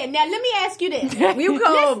cold-blooded. Diane, now let me ask you this. You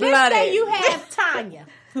cold-blooded. Let's say you have Tanya,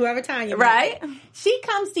 whoever Tanya right? She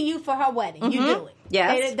comes to you for her wedding. You do it.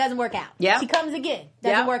 Yes. And it doesn't work out. Yep. She comes again.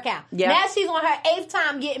 Doesn't work out. Yep. Now she's on her 8th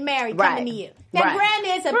time getting married, coming to you. Now,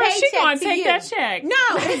 granted, it's a paycheck she gonna to take you. that check. No,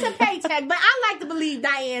 it's a paycheck. But I like to believe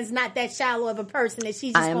Diane's not that shallow of a person that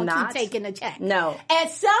she's just going to keep taking a check. No.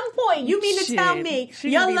 At some point, you mean to tell me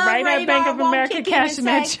she your be love right radar at Bank of won't America kick cashing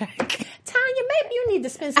in and that say, check. Tanya, maybe you need to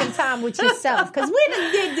spend some time with yourself, because we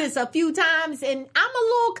done did this a few times, and I'm a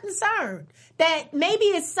little concerned that maybe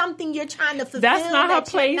it's something you're trying to fulfill. That's not her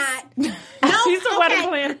place. No, she's a wedding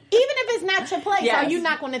planner. Even if it's not your place, are you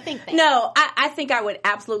not going to think that? No, I think I would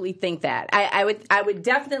absolutely think that. I would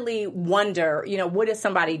definitely wonder, what is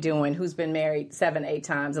somebody doing who's been married 7, 8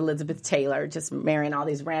 times, Elizabeth Taylor, just marrying all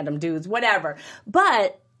these random dudes, whatever.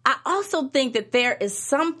 But I also think that there is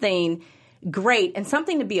something great and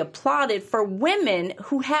something to be applauded for women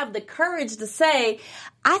who have the courage to say,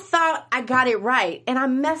 I thought I got it right and I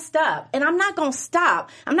messed up and I'm not going to stop.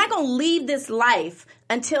 I'm not going to leave this life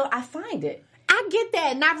until I find it. I get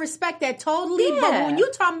that and I respect that totally. Yeah. But when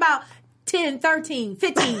you're talking about 10, 13,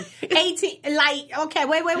 15, 18, like, okay,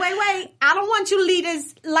 wait. I don't want you to leave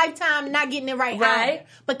this lifetime not getting it right. Either.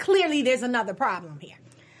 But clearly there's another problem here.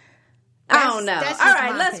 I don't know. All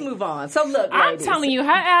right, let's move on. So look, I'm ladies. telling you, her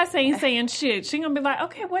ass ain't saying shit. She gonna be like,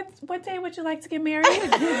 okay, what day would you like to get married? She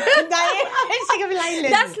gonna be like, listen,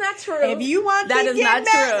 that's not true. If you want that is not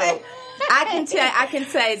married, true. I can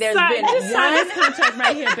say there's been sign this contract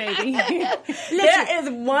right here, baby. There is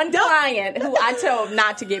one client who I told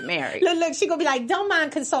not to get married. Look, she gonna be like, don't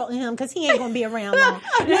mind consulting him because he ain't gonna be around long.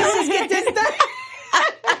 Let's just get this done.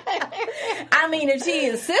 I mean, if she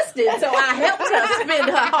insisted, so I helped her spend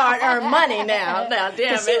her hard-earned money now. Now,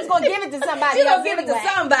 damn it. She was going to give it to somebody She else. gonna give it to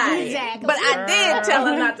somebody. Exactly. But I did tell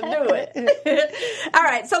her not to do it. All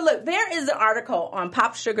right. So look, there is an article on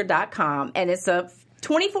popsugar.com, and it's a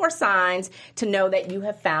 24 signs to know that you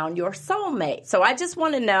have found your soulmate. So I just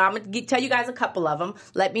want to know, I'm going to tell you guys a couple of them.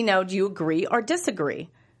 Let me know, do you agree or disagree?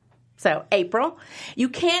 So, April, you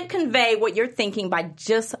can't convey what you're thinking by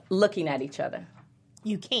just looking at each other.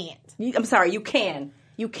 You can't. I'm sorry, you can.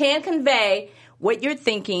 You can convey what you're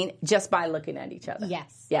thinking just by looking at each other.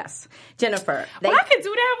 Yes. Yes. Jennifer. Well, I could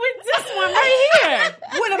do that with this one right here.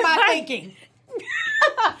 What am I thinking?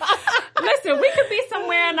 Listen, we could be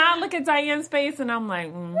somewhere and I look at Diane's face and I'm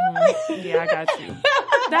like, yeah, I got you.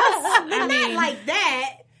 Not like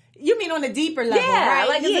that. You mean on a deeper level, right?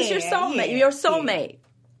 Like, is this your soulmate? Yeah, your soulmate.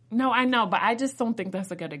 No, I know, but I just don't think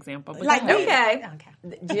that's a good example. But Like, Okay.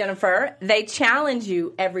 Jennifer, they challenge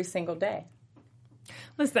you every single day.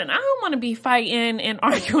 Listen, I don't want to be fighting and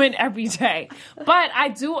arguing every day, but I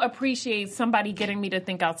do appreciate somebody getting me to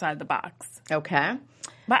think outside the box. Okay.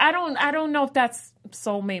 But I don't know if that's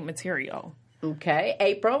soulmate material. Okay.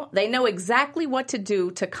 April, they know exactly what to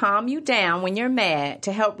do to calm you down when you're mad,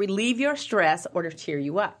 to help relieve your stress, or to cheer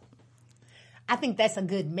you up. I think that's a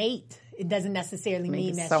good mate. It doesn't necessarily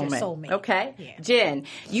mean that's your soulmate. Okay. Yeah. Jen,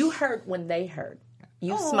 you hurt when they hurt.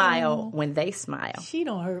 You smile when they smile. She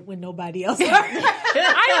don't hurt when nobody else hurt.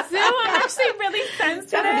 I do. I'm actually really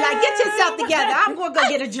sensitive. Like, get yourself together. I'm going to go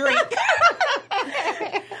get a drink.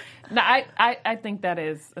 No, I think that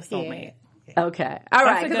is a soulmate. Yeah. Okay. All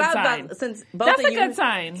right. That's a good sign. Since both That's of a you, good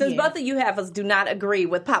sign. Since both of you have us do not agree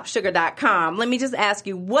with popsugar.com, let me just ask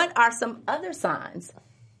you, what are some other signs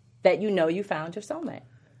that you know you found your soulmate?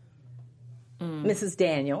 Mrs.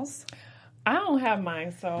 Daniels. I don't have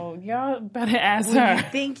mine, so y'all better ask her. You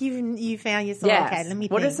think you found your soulmate? Yes. Okay, let me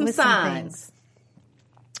think. What are some signs?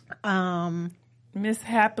 Miss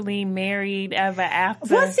Happily Married Ever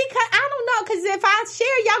After. Well, see, I don't know, because if I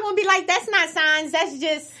share, y'all going to be like, that's not signs, that's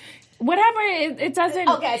just... Whatever, it doesn't...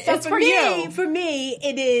 Okay, so it's for you. For me,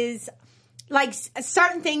 it is like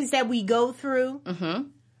certain things that we go through.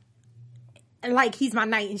 Mm-hmm. Like, he's my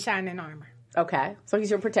knight in shining armor. Okay. So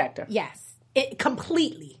he's your protector. Yes. It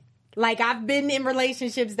completely. Like, I've been in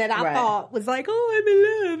relationships that I thought was like, oh, I'm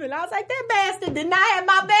in love. And I was like, that bastard did not have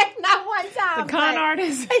my back not one time. The con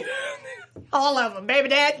artist. All of them. Baby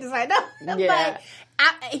dad is like, no. Yeah.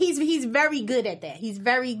 But he's very good at that. He's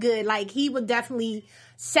very good. Like, he would definitely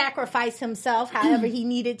sacrifice himself however he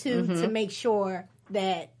needed to make sure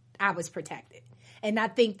that I was protected. And I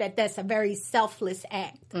think that that's a very selfless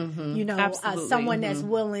act. You know, someone that's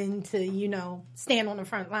willing to, you know, stand on the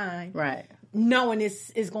front line. Right. Knowing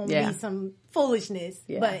it's going to be some foolishness,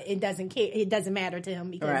 but it doesn't care. It doesn't matter to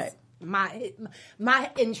him because my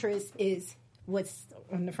interest is what's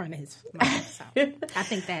on the front of his mind. So I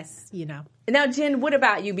think that's, you know. Now, Jen, what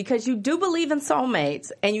about you? Because you do believe in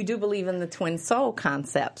soulmates and you do believe in the twin soul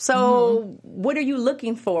concept. So what are you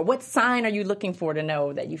looking for? What sign are you looking for to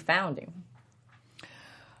know that you found him?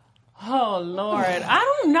 Oh, Lord. I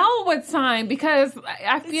don't know what sign, because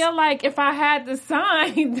I feel like if I had the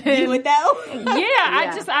sign, then... You would know?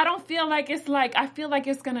 I don't feel like it's like... I feel like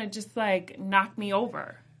it's going to just, like, knock me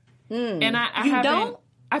over. And I you haven't... don't?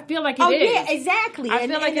 I feel like it is. Oh, yeah, exactly. I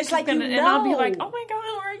feel like it's like gonna, and I'll be like, oh, my God,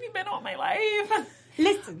 where have you been all my life?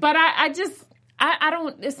 Listen. But I just... I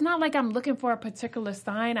don't... It's not like I'm looking for a particular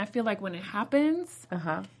sign. I feel like when it happens...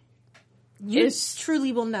 You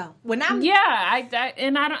truly will know. When I'm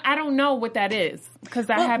I don't know what that is because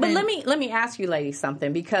I haven't. But let me ask you, ladies,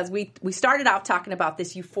 something, because we started off talking about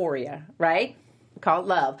this euphoria, right? Called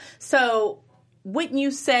love. So wouldn't you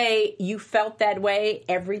say you felt that way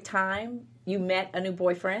every time you met a new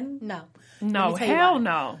boyfriend? No. No, hell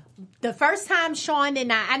no. The first time Sean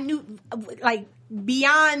and I knew, like,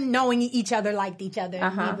 beyond knowing each other, liked each other,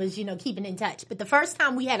 and we was, you know, keeping in touch. But the first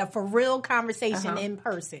time we had a for real conversation in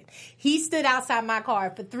person, he stood outside my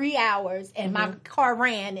car for 3 hours, and my car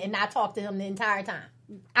ran, and I talked to him the entire time.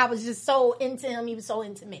 I was just so into him. He was so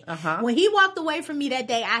into me. When he walked away from me that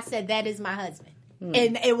day, I said, that is my husband.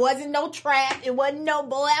 And it wasn't no trap. It wasn't no,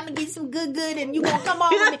 boy, I'm going to get some good, and you going to come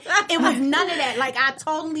on with me. It was none of that. Like, I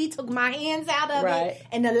totally took my hands out of it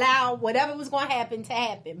and allowed whatever was going to happen.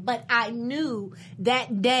 But I knew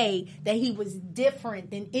that day that he was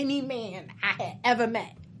different than any man I had ever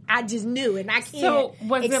met. I just knew, and I can't So,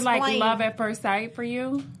 was explain. it like love at first sight for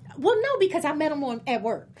you? Well, no, because I met him at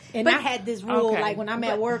work. And I had this rule, like, when I'm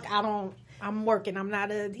at work, I don't... I'm working. I'm not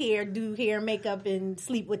do hair, makeup, and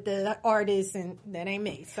sleep with the artist, and that ain't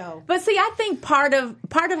me. So, but see, I think part of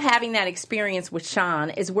having that experience with Sean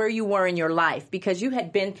is where you were in your life, because you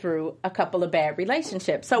had been through a couple of bad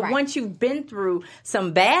relationships. So once you've been through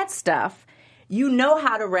some bad stuff, you know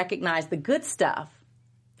how to recognize the good stuff.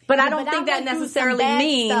 But I don't think that necessarily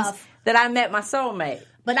means that I met my soulmate.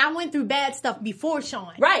 But I went through bad stuff before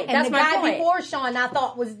Sean. Right, and that's my point. the guy before Sean I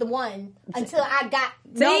thought was the one until I got...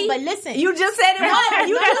 See? No, but listen. You just said it was.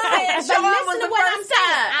 You just said Sean was the first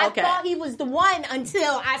time. I thought he was the one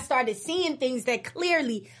until I started seeing things that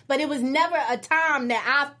clearly... But it was never a time that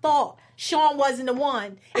I thought Sean wasn't the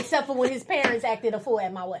one, except for when his parents acted a fool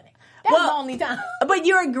at my wedding. That's the only time. But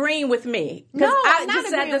you're agreeing with me. Because I just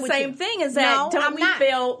said the same thing, is that don't we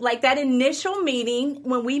feel like that initial meeting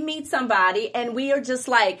when we meet somebody and we are just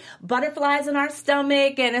like butterflies in our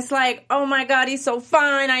stomach and it's like, oh my God, he's so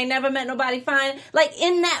fine. I ain't never met nobody fine. Like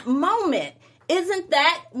in that moment, isn't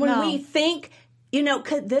that when we think,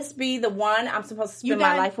 could this be the one I'm supposed to spend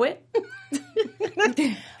my life with?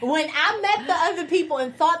 When I met the other people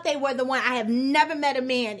and thought they were the one, I have never met a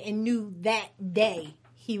man and knew that day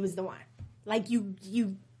he was the one. Like you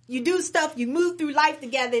do stuff, you move through life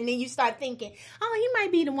together, and then you start thinking, oh, he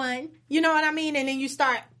might be the one. You know what I mean? And then you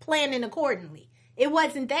start planning accordingly. It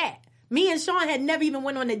wasn't that. Me and Sean had never even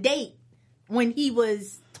went on a date when he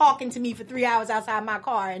was talking to me for 3 hours outside my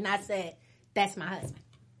car, and I said, that's my husband.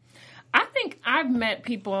 I think I've met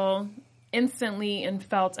people instantly and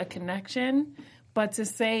felt a connection, but to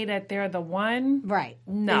say that they're the one,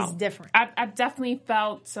 no. It's different. I've definitely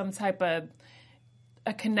felt some type of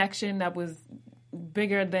a connection that was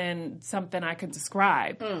bigger than something I could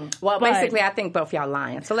describe. Well, basically, I think both y'all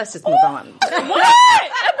lying. So let's just move on. What?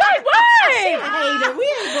 Wait. Hater.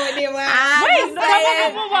 We ain't going there.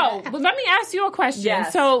 Whoa. But let me ask you a question.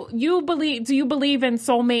 Yes. So do you believe in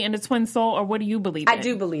soulmate and the twin soul, or what do you believe in? I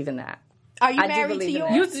do believe in that. Are you married to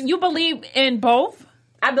yours? You believe in both?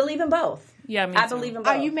 I believe in both. Yeah, me too. I believe in both.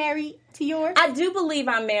 Are you married to yours? I do believe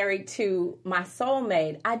I'm married to my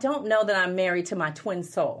soulmate. I don't know that I'm married to my twin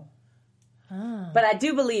soul. But I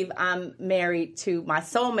do believe I'm married to my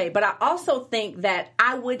soulmate. But I also think that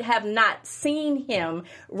I would have not seen him,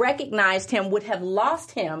 recognized him, would have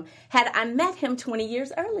lost him had I met him 20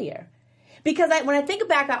 years earlier. Because when I think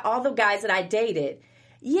back at all the guys that I dated,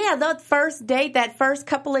 the first date, that first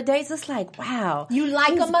couple of days, it's like, wow. You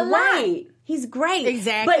like him a lot. He's great.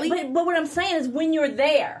 Exactly. But what I'm saying is when you're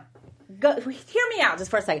there, hear me out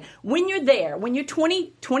just for a second. When you're there, when you're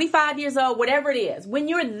 20, 25 years old, whatever it is, when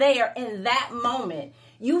you're there in that moment,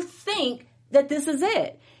 you think that this is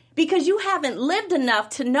it. Because you haven't lived enough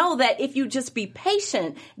to know that if you just be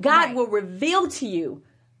patient, God will reveal to you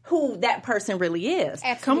who that person really is.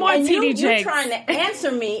 Absolutely. Come on, TD You're trying to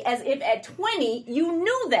answer me as if at 20 you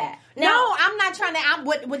knew that. Now, no, I'm not trying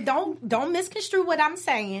to. Don't misconstrue what I'm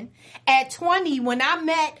saying. At 20, when I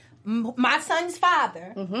met my son's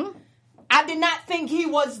father, I did not think he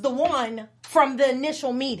was the one from the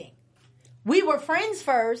initial meeting. We were friends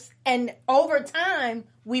first, and over time,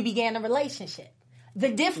 we began a relationship. The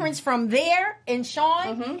difference from there and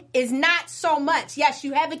Sean is not so much. Yes,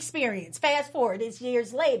 you have experience. Fast forward, it's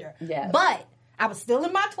years later. Yes. But I was still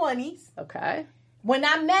in my 20s. Okay. When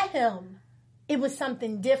I met him, it was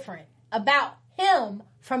something different about him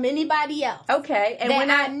from anybody else. Okay. And when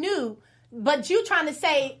I knew, but you trying to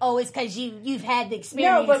say, oh, it's because you've had the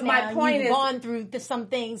experience. No, but now, my point you've is, gone through some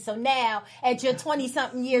things, so now at your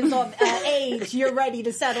 20-something years of age, you're ready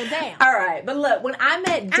to settle down. All right, but look, when I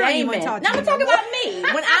met Damon, I'm talking about me.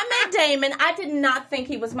 When I met Damon, I did not think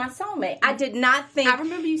he was my soulmate. I did not think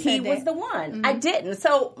he was the one. Mm-hmm. I didn't.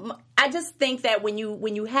 So I just think that when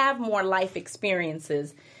you have more life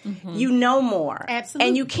experiences, you know more. Absolutely.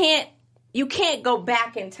 And you can't go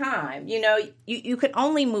back in time. You can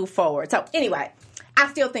only move forward. So anyway, I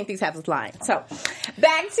still think these halves is lying. So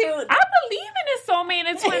back to I believe in his soulmate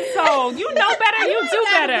and twin soul. You know better, you do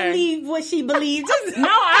better. Believe what she believes. No,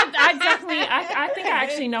 I definitely I think I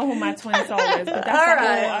actually know who my twin soul is. But that's all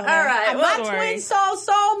right. My twin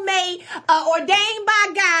soulmate, ordained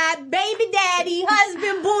by God, baby daddy,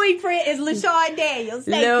 husband, boyfriend is LaShawn Daniels.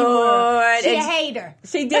 Thank you, Lord. She a hater.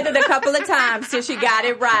 She did it a couple of times till she got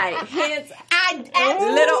it right. Hence,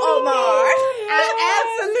 little Omar.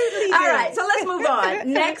 I absolutely do. All right, so let's move on.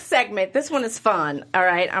 Next segment. This one is fun. All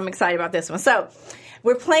right, I'm excited about this one. So,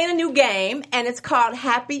 we're playing a new game, and it's called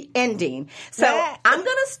Happy Ending. So, I'm going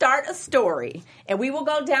to start a story, and we will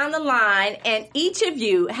go down the line, and each of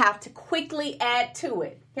you have to quickly add to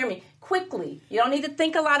it. Hear me. Quickly. You don't need to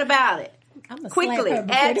think a lot about it. quickly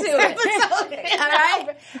add to it. All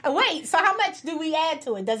right. Wait. So how much do we add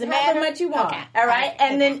to it? Does it matter? However much you want. Okay. All right.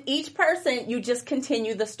 And then each person, you just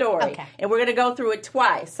continue the story. Okay. And we're going to go through it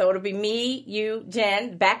twice. So it'll be me, you,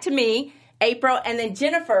 Jen, back to me, April, and then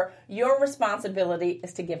Jennifer. Your responsibility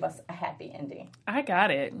is to give us a happy ending. I got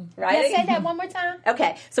it. Right? Let's say that one more time.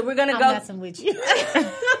 Okay. So we're going to I'm go. messing with you.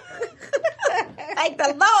 Thank the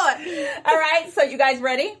Lord. All right. So you guys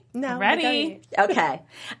ready? No. Ready? Okay.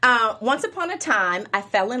 Once upon a time, I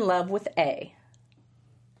fell in love with A.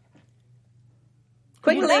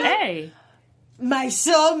 Quickly. Who's A? My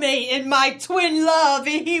soulmate and my twin love,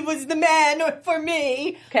 and he was the man for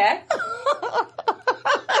me. Okay.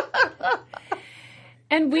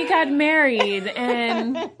 And we got married,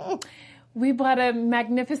 and we bought a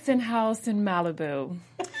magnificent house in Malibu.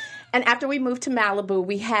 And after we moved to Malibu,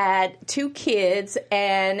 we had 2 kids,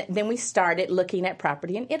 and then we started looking at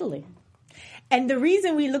property in Italy. And the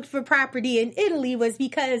reason we looked for property in Italy was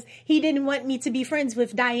because he didn't want me to be friends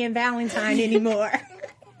with Diane Valentine anymore.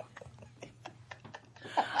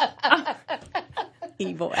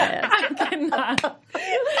 Evil ass. I cannot.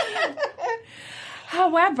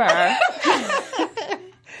 However,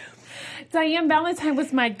 Diane Valentine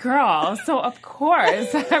was my girl, so of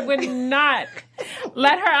course I would not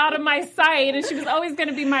let her out of my sight, and she was always going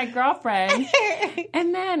to be my girlfriend.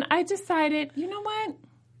 And then I decided, you know what?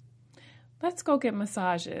 Let's go get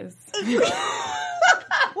massages.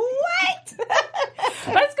 What?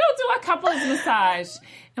 Let's go do a couple's massage,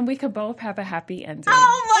 and we could both have a happy ending.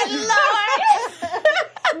 Oh, my Lord.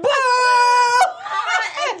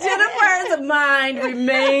 Jennifer's mind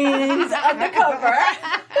remains undercover.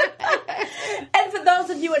 And for those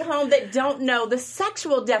of you at home that don't know the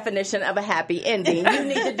sexual definition of a happy ending, you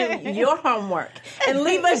need to do your homework and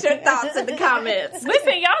leave us your thoughts in the comments.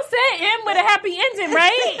 Listen, y'all said end with a happy ending,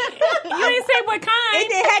 right? You didn't say what kind. It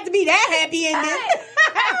didn't have to be that happy ending.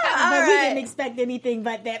 But we right. didn't expect anything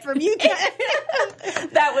but that from you guys.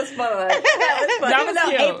 That was fun. That was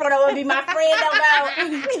cute. April don't want to be my friend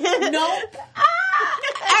no more. Nope.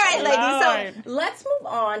 All right, ladies. So let's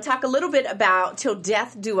move on. Talk a little bit about Till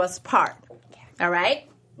Death Do Us Part. All right.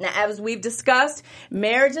 Now, as we've discussed,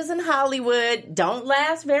 marriages in Hollywood don't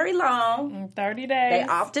last very long. 30 days. They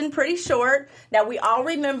often pretty short. Now, we all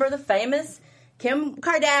remember the famous Kim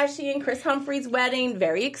Kardashian, Chris Humphrey's wedding.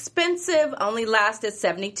 Very expensive. Only lasted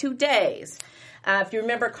 72 days. If you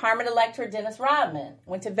remember, Carmen Electra, Dennis Rodman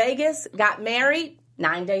went to Vegas, got married.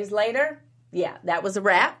 9 days later, yeah, that was a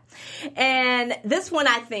wrap. And this one,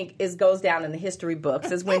 I think, goes down in the history books,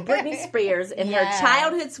 is when Britney Spears and her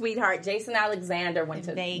childhood sweetheart, Jason Alexander, went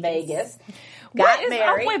to Vegas. Got married.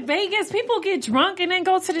 What is up with Vegas? People get drunk and then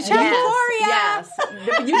go to the chapel. Yes.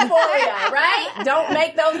 The euphoria, right? Don't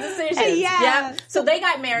make those decisions. Yeah. So they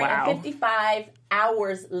got married, Wow. and 55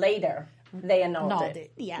 hours later, they annulled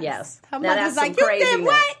it. Yes. Now, Her mother's that's like, some you did craziness.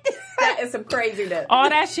 what? That is some craziness. All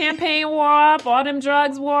that champagne wore off, all them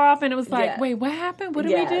drugs wore off, and it was like, Yeah. wait, what happened? What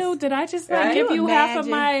did Yes. we do? Did I just Right. give Can you you half of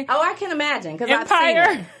imagine? my Oh, I can imagine, because I've seen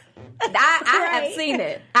empire? it. I have seen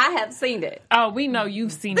it. I have seen it. Oh, we know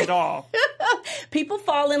you've seen it all. People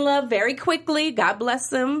fall in love very quickly. God bless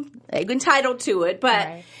them. They're entitled to it. But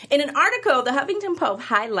Right. in an article, the Huffington Post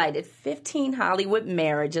highlighted 15 Hollywood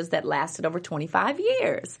marriages that lasted over 25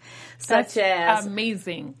 years, such as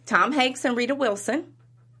Amazing. Tom Hanks and Rita Wilson,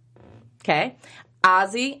 okay,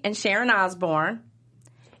 Ozzy and Sharon Osbourne,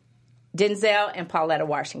 Denzel and Pauletta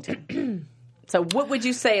Washington. So what would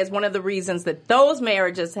you say is one of the reasons that those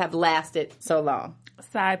marriages have lasted so long?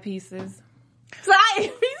 Side pieces. Side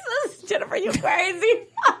pieces? Jennifer, you crazy.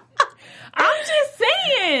 I'm just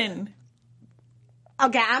saying.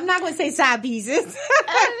 Okay, I'm not going to say side pieces.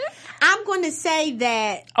 I'm going to say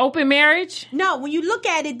that, Open marriage. no, when you look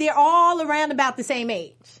at it, they're all around about the same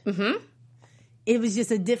age. Mm-hmm. It was just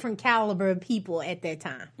a different caliber of people at that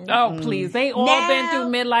time. Oh, please. They all Now- been through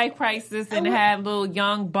midlife crisis and had little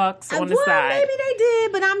young bucks on the Well, side. maybe they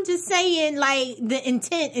did, but I'm just saying, like, the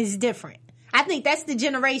intent is different. I think that's the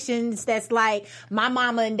generations that's like, my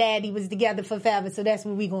mama and daddy was together for forever, so that's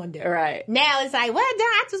what we going to do. Right. Now it's like, well,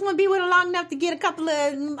 I just want to be with her long enough to get a couple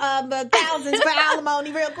of thousands for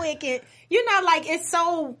alimony real quick. And, you know, like, it's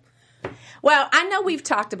so... Well, I know we've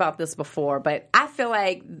talked about this before, but I feel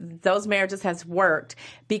like those marriages has worked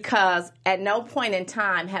because at no point in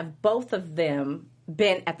time have both of them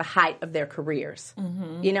been at the height of their careers.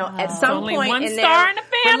 Mm-hmm. You know, at some Only point one in star their in the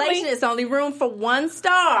family. relationship, it's only room for one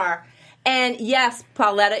star. And yes,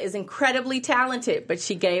 Pauletta is incredibly talented, but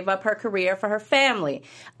she gave up her career for her family.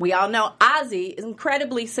 We all know Ozzy is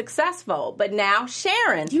incredibly successful, but now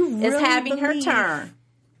Sharon is really having her believe- turn.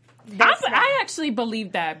 I actually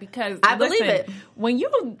believe that because I believe it. When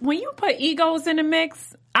you put egos in the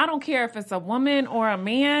mix, I don't care if it's a woman or a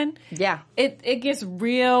man. Yeah. It gets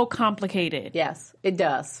real complicated. Yes, it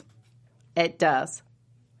does. It does.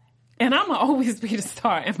 And I'm going to always be the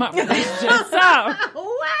star in my relationship. So, what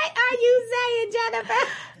are you saying, Jennifer?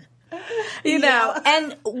 You know,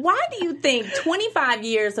 and why do you think 25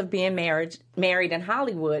 years of being married in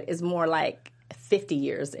Hollywood is more like 50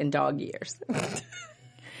 years in dog years?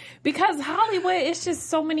 Because Hollywood, it's just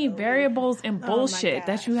so many variables and bullshit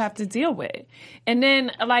that you have to deal with. And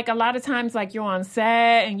then, like, a lot of times, like, you're on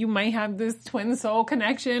set and you might have this twin soul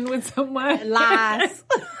connection with someone. Lies.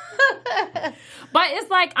 But it's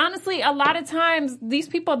like, honestly, a lot of times, these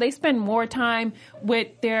people, they spend more time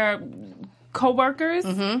with their coworkers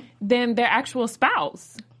than their actual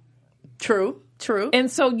spouse. True.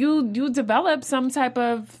 And so you develop some type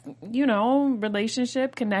of,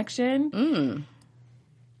 relationship, connection.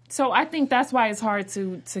 So I think that's why it's hard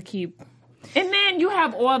to keep. And then you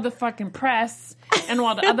have all the fucking press and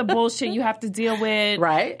all the other bullshit you have to deal with.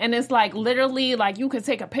 Right. And it's like literally like you could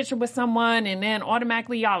take a picture with someone and then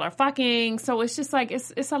automatically y'all are fucking. So it's just like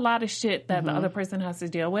it's a lot of shit that the other person has to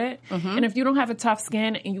deal with. And if you don't have a tough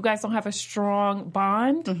skin and you guys don't have a strong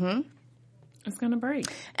bond, it's going to break.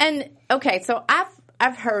 And okay, so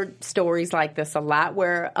I've heard stories like this a lot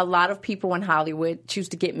where a lot of people in Hollywood choose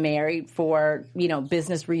to get married for,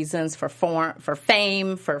 business reasons, for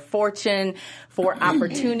fame, for fortune, for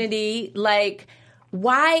opportunity. Like,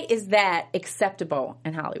 why is that acceptable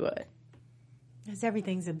in Hollywood? Because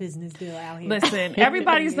everything's a business deal out here. Listen,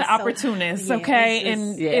 everybody's the opportunist, okay?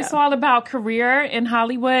 It's all about career in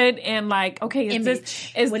Hollywood and like, okay, does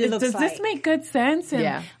this make good sense?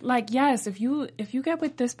 And like, yes, if you get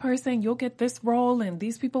with this person, you'll get this role and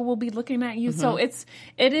these people will be looking at you. So it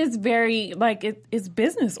is very like it's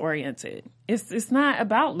business oriented. It's not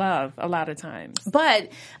about love a lot of times. But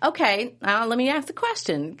okay, let me ask the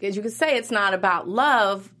question, because you could say it's not about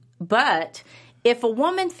love, but if a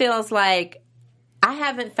woman feels like I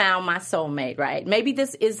haven't found my soulmate, right? Maybe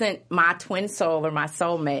this isn't my twin soul or my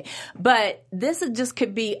soulmate, but this just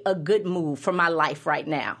could be a good move for my life right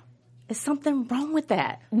now. Is something wrong with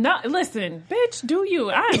that? No, listen, bitch, do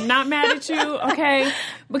you? I am not mad at you, okay?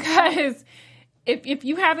 Because if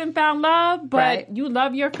you haven't found love, but you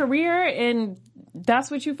love your career and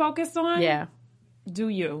that's what you focus on, do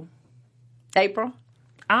you? April?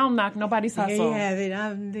 I don't knock nobody's hustle. There you have it.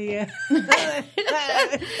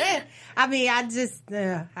 I mean, I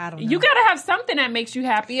don't know. You got to have something that makes you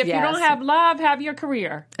happy. If you don't have love, have your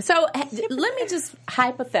career. So let me just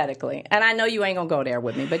hypothetically, and I know you ain't going to go there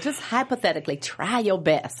with me, but just hypothetically, try your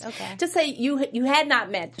best. Okay. Just say you had not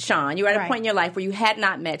met Sean. You were at a point in your life where you had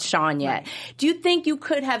not met Sean yet. Right. Do you think you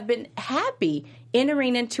could have been happy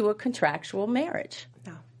entering into a contractual marriage?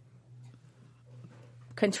 No.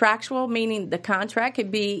 Contractual, meaning the contract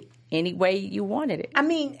could be any way you wanted it. I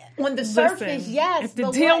mean, on the surface, yes. If the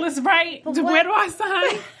deal is right, where do I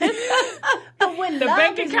sign? But when the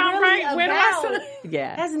bank account really right, where do I sign?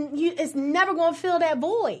 Yeah. It's never going to fill that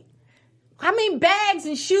void. How many bags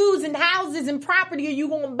and shoes and houses and property are you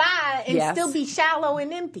going to buy and still be shallow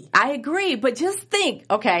and empty? I agree, but just think,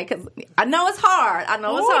 okay, because I know it's hard. It's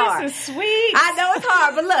hard. This is sweet. I know it's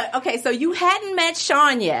hard, but look, okay, so you hadn't met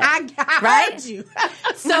Sean yet. I heard you.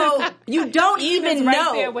 So you don't even right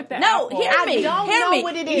know. There with the no, apple. hear me. Know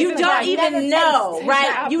what it is. You don't even know,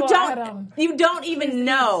 right? You don't even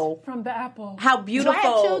know from the apple how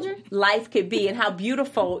beautiful life could be and how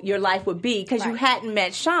beautiful your life would be because you hadn't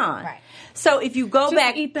met Sean. Right. So if you go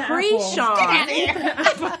back pre-Sean, Eve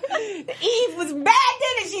was bad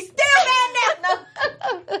then and she's still bad now.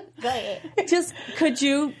 No. Go ahead. Just could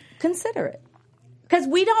you consider it? Because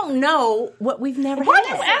we don't know what we've never had. Why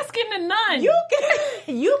are you asking the nun?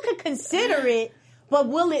 You could consider it, but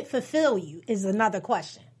will it fulfill you is another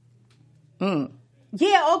question.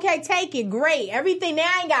 Yeah, okay, take it. Great. Everything. Now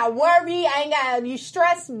I ain't got to worry. I ain't got you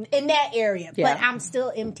stress in that area. Yeah. But I'm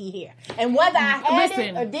still empty here. And whether I had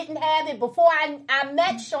it or didn't have it before I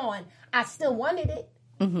met Sean, I still wanted it.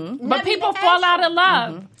 Mm-hmm. But people fall out of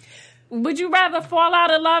love. Mm-hmm. Would you rather fall out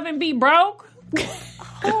of love and be broke?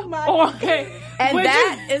 Oh, my God. And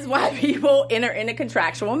that is why people enter into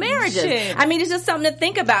contractual marriages. Shit. I mean, it's just something to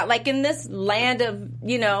think about. Like in this land of,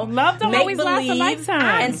 love don't always last a lifetime.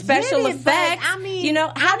 And special effects. I mean,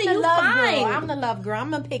 how do you find? I'm the love girl. I'm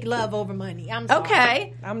going to pick love over money. I'm sorry.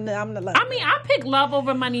 Okay. I'm the love I mean, I pick love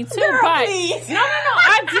over money too. Girl, but please. No.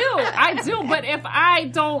 I do. But if I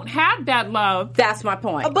don't have that love. That's my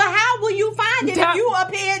point. But how will you find it if you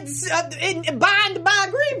up here bind by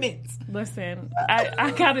agreements? Listen,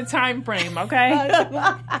 a time frame, okay?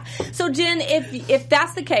 So, Jen, if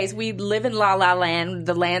that's the case, we live in La La Land,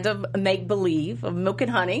 the land of make-believe, of milk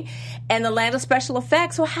and honey, and the land of special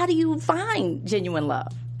effects. So how do you find genuine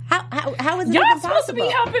love? How is it Y'all even supposed to be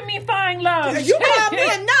helping me find love. You call me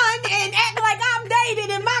a nun and act like I'm dated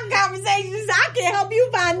in my conversations. I can't help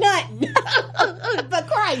you find nothing. But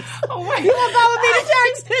Christ. Oh, wait. You want to go with me to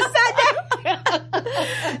church this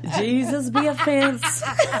Sunday? Jesus be offense.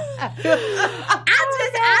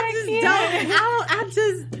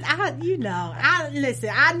 Listen,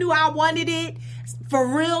 I knew I wanted it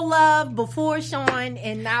for real love before Sean,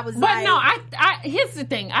 and I was but no, here's the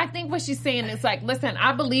thing. I think what she's saying is like, listen,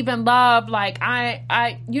 I believe in love. Like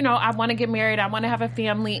I want to get married. I want to have a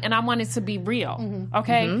family, and I want it to be real. Mm-hmm.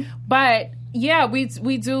 Okay. Mm-hmm. But yeah,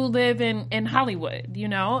 we do live in Hollywood,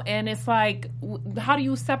 and it's like, how do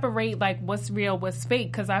you separate like what's real, what's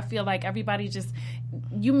fake? Because I feel like everybody just,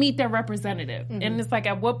 you meet their representative, mm-hmm. and it's like,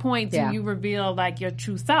 at what point do you reveal like your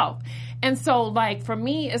true self? And so like for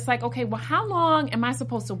me, it's like, okay, well, how long am I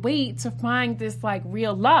supposed to wait to find this like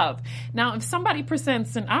real love? Now, if somebody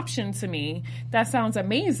presents an option to me, that sounds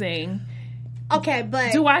amazing. Okay,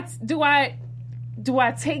 but do I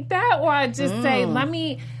take that, or I just say, let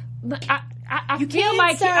me? I feel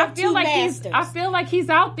like he's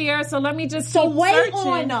out there, so let me just keep wait searching.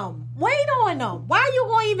 on them. Wait on them. Why are you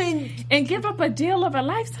going to even and give up a deal of a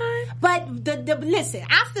lifetime? But listen,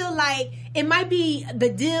 I feel like it might be the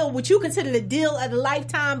deal, what you consider the deal of a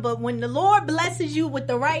lifetime. But when the Lord blesses you with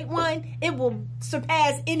the right one, it will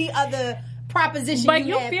surpass any other proposition. But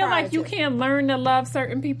you feel like you can't learn to love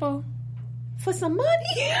certain people for some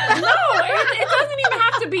money. No, it doesn't even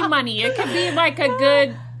have to be money. It could be like a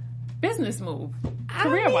good business move,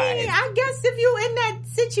 career-wise. I guess if you're in that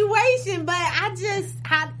situation, but I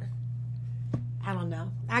don't know.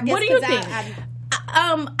 I guess. What do you think?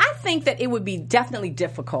 I think that it would be definitely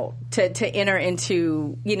difficult to enter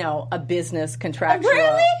into, a business contractual. Oh,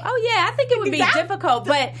 really? Oh, yeah. I think it would be difficult.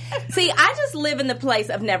 But see, I just live in the place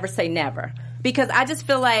of never say never, because I just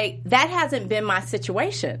feel like that hasn't been my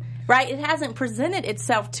situation. Right? It hasn't presented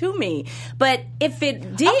itself to me. But if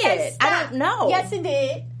it did, I don't know. Yes, it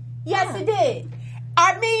did. Yes, it did.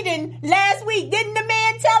 Our meeting last week, didn't the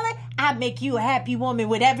man tell her, I'll make you a happy woman,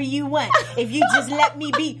 whatever you want, if you just let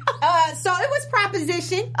me be. So it was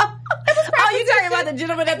proposition. Oh, you talking about the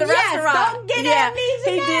gentleman at the restaurant? Don't get amnesia.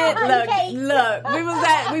 He did. Look,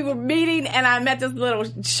 we were meeting, and I met this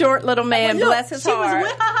short little man. Bless his heart. She was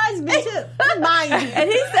with her husband too, mind you. And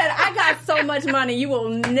he said, "I got so much money, you will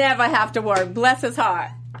never have to work." Bless his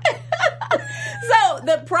heart. So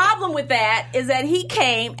the problem with that is that he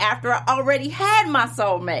came after I already had my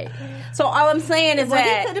soulmate. So all I'm saying is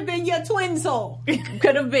that he could have been your twin soul.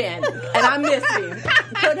 Could have been, and I miss him.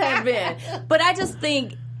 Could have been, but I just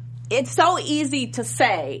think it's so easy to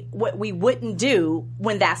say what we wouldn't do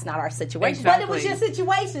when that's not our situation. Exactly. But it was your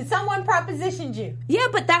situation. Someone propositioned you. Yeah,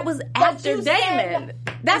 but that was after Damon.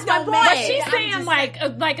 That's my point. But she's saying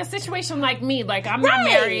like a situation like me. Like I'm not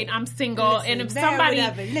married. I'm single. Listen, and if somebody,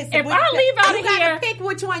 listen, if I leave out of here, pick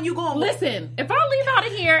which one you going with. Listen, if I leave out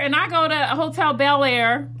of here and I go to a Hotel Bel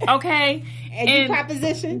Air, okay, and you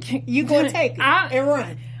proposition, you gonna take it and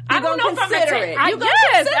run. I don't know if I'm consider it. You're going to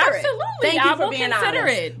consider it. Absolutely. Thank you for being consider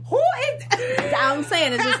honest. It. Who is? I'm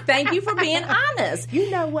saying is just thank you for being honest.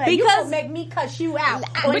 You know what? Because you gonna make me cuss you out.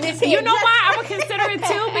 You know why I would consider it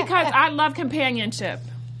too? Because I love companionship.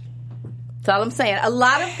 That's all I'm saying. A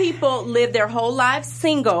lot of people live their whole lives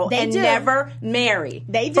single and never marry.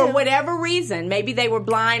 They do. For whatever reason. Maybe they were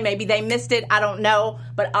blind. Maybe they missed it. I don't know.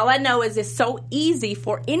 But all I know is it's so easy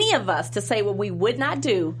for any of us to say what we would not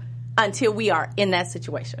do until we are in that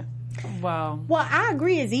situation. Wow. Well, I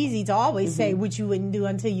agree. It's easy to always say what you wouldn't do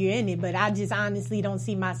until you're in it. But I just honestly don't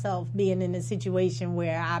see myself being in a situation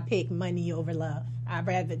where I pick money over love. I'd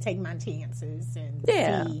rather take my chances and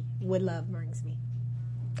see what love brings me.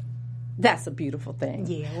 That's a beautiful thing.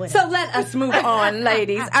 Yeah. Whatever. So let us move on,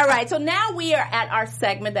 ladies. All right. So now we are at our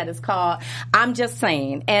segment that is called I'm Just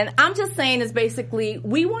Saying. And I'm Just Saying is basically,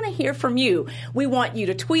 we want to hear from you. We want you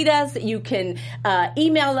to tweet us. You can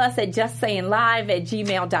email us at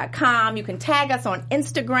justsayinglive@gmail.com. You can tag us on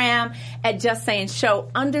Instagram at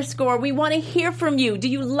justsaying_show. We want to hear from you. Do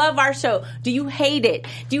you love our show? Do you hate it?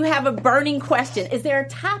 Do you have a burning question? Is there a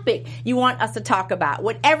topic you want us to talk about?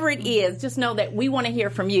 Whatever it is, just know that we want to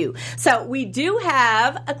hear from you. So we do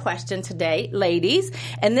have a question today, ladies,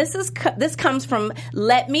 and this comes from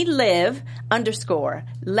Let Me Live _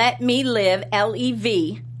 Let Me Live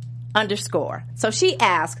LEV _. So she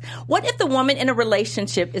asks, what if the woman in a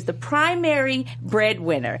relationship is the primary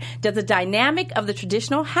breadwinner? Does the dynamic of the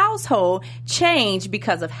traditional household change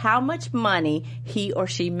because of how much money he or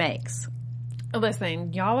she makes?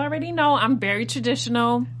 Listen, y'all already know I'm very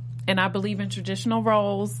traditional, and I believe in traditional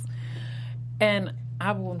roles, and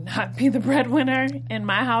I will not be the breadwinner in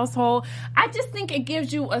my household. I just think it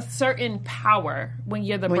gives you a certain power when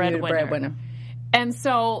you're the breadwinner. And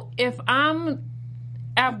so if I'm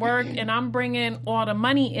at work and I'm bringing all the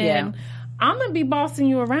money in, I'm going to be bossing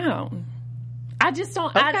you around. I just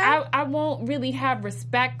don't, I won't really have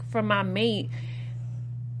respect for my mate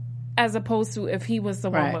as opposed to if he was the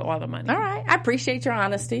one with all the money. All right. I appreciate your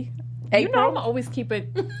honesty. You know I'm going to always keep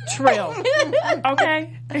it trill.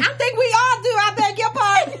 Okay? I think we all do. I beg your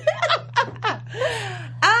pardon.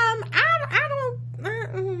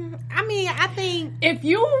 I think if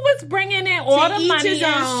you was bringing in all the money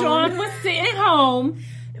and Sean was sitting home.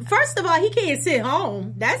 First of all, he can't sit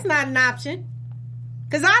home. That's not an option.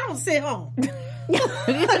 Because I don't sit home.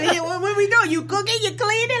 What we do? You cooking, you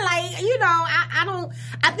cleaning,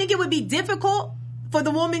 I think it would be difficult for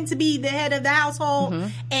the woman to be the head of the household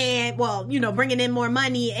and, bringing in more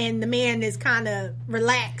money, and the man is kind of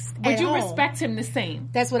relaxed. Would you respect him the same?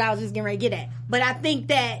 That's what I was just getting ready to get at. But I think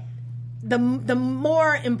that the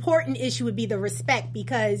more important issue would be the respect,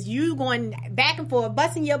 because you going back and forth,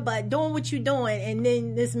 busting your butt, doing what you're doing, and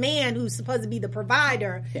then this man who's supposed to be the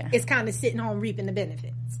provider is kind of sitting home reaping the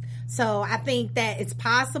benefits. So I think that it's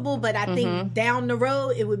possible, but I think down the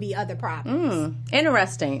road it would be other problems.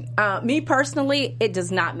 Interesting. Me personally, it does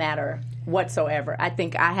not matter whatsoever. I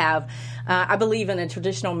think I believe in a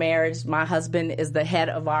traditional marriage. My husband is the head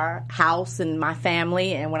of our house and my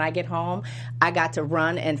family, and when I get home, I got to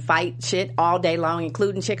run and fight shit all day long,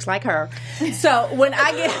 including chicks like her. So when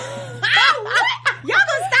I get... Y'all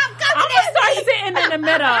gonna stop coming I'm gonna start sitting in the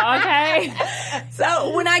middle, okay?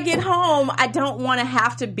 So when I get home, I don't want to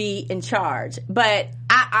have to be in charge. But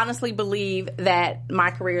I honestly believe that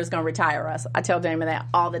my career is going to retire us. I tell Damon that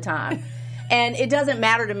all the time. And it doesn't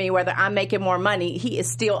matter to me whether I'm making more money. He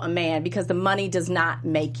is still a man, because the money does not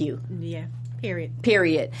make you. Yeah.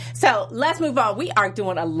 Period. So let's move on. We are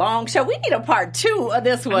doing a long show. We need a part 2 of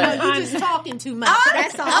this one. No, you're just talking too much.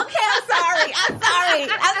 That's all. Okay, I'm sorry.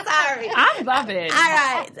 I love it. All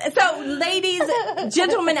right. So, ladies,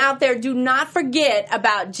 gentlemen out there, do not forget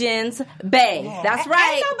about Jen's Bay. That's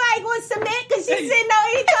right. Ain't nobody going to submit because she's sitting over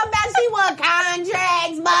here talking about she want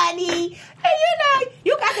contracts, money. And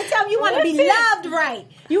you got to tell them you want to be loved right.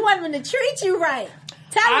 You want them to treat you right.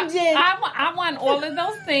 Tell them, Jen. I want all of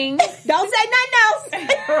those things. Don't say nothing else.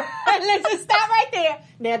 Let's just stop right there.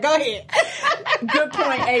 Now, go ahead. Good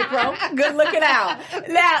point, April. Good looking out.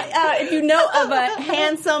 Now, if you know of a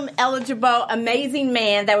handsome, eligible, amazing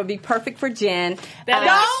man that would be perfect for Jen. That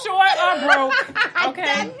is short or broke.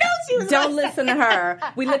 Okay. Don't listen to her.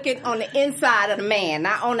 We look at on the inside of the man,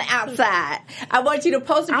 not on the outside. I want you to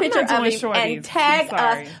post a picture of him and tag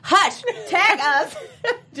us. Hush. Tag us.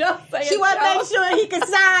 She want to make sure he can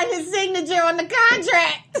sign his signature on the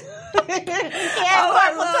contract.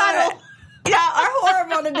 Y'all are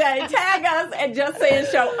horrible today. Tag us at Just Saying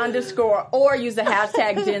Show _ or use the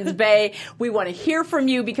hashtag Jen's Bay. We want to hear from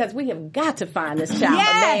you because we have got to find this child a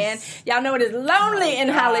man. Y'all know it is lonely in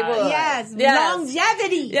Hollywood. Yes.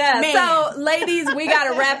 Longevity. Yeah. Man. So, ladies, we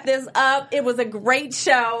got to wrap this up. It was a great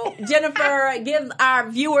show. Jennifer, give our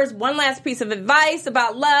viewers one last piece of advice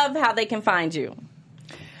about love, how they can find you.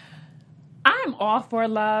 I'm all for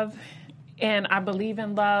love, and I believe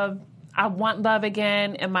in love. I want love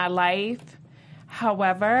again in my life.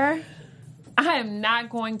 However, I am not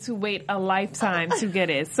going to wait a lifetime to get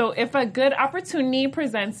it. So if a good opportunity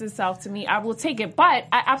presents itself to me, I will take it. But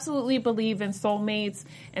I absolutely believe in soulmates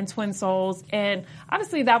and twin souls. And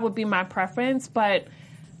obviously that would be my preference. But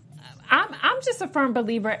I'm just a firm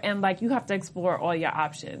believer in, you have to explore all your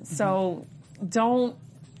options. Mm-hmm. So don't,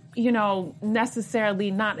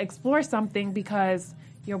 necessarily not explore something because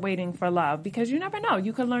you're waiting for love, because you never know.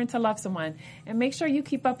 You could learn to love someone. And make sure you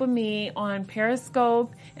keep up with me on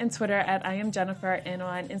Periscope and Twitter at I Am Jennifer, and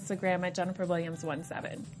on Instagram at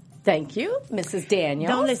JenniferWilliams17. Thank you, Mrs.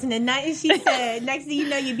 Daniels. Don't listen to nothing she said. Next thing you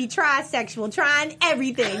know, you'll be trisexual, trying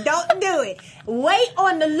everything. Don't do it. Wait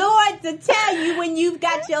on the Lord to tell you when you've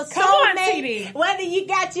got your soulmate, whether you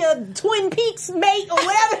got your Twin Peaks mate or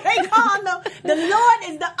whatever they call them. The Lord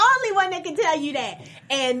is the only one that can tell you that.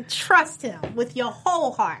 And trust Him with your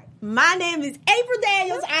whole heart. My name is April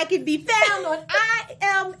Daniels. I can be found on I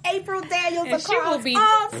Am April Daniels. And she will be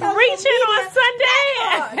preaching on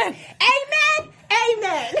Sunday. Amen.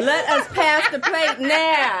 Amen. Let us pass the plate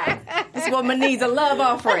now. This woman needs a love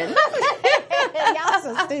offering. Y'all so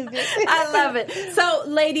so stupid. I love it. So,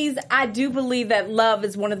 ladies, I do believe that love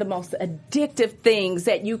is one of the most addictive things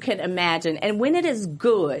that you can imagine. And when it is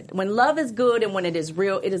good, when love is good and when it is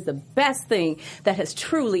real, it is the best thing that has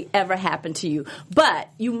truly ever happened to you. But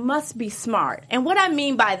you must be smart. And what I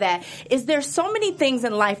mean by that is there's so many things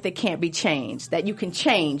in life that can't be changed, that you can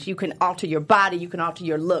change. You can alter your body. You can alter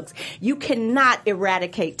your looks. You cannot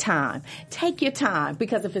eradicate time. Take your time,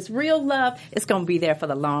 because if it's real love, it's going to be there for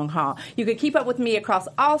the long haul. You can keep up with me across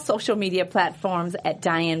all social media platforms at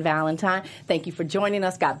Diane Valentine. Thank you for joining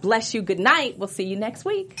us. God bless you. Good night. We'll see you next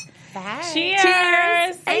week. Bye. Cheers.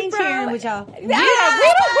 I ain't cheering with y'all. Yeah, we don't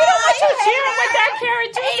want you cheering with that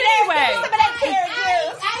carrot juice anyway. Some of that carrot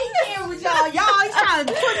juice. I ain't cheering with y'all. Y'all always trying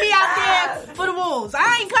to put me out there for the wolves.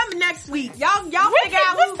 I ain't coming next week. Y'all figure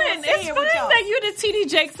out who's going to it's here with fine y'all. that you the TD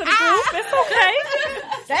Jakes of the group. It's okay.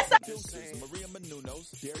 That's Maria Menounos,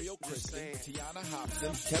 Dario Kristen, Tiana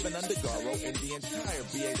Hobson, Kevin Undergaro, and the entire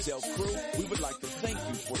BHL crew, we would like to thank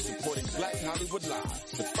you for supporting Black Hollywood Live,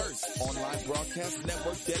 the first online broadcast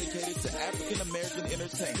network dedicated to African American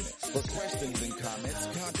entertainment. For questions and comments,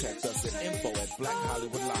 contact us at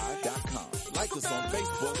info@blackhollywoodlive.com. Like us on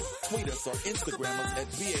Facebook, tweet us, or Instagram us at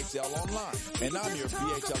BHL Online. And I'm your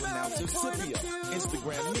BHL announcer, Scipio.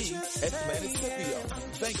 Instagram me at Planet Scipio.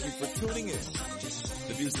 Thank you for tuning in.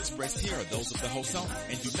 The views expressed here are those of the host only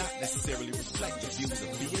and do not necessarily reflect the views of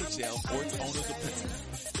BHL or its owners or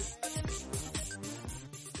principals.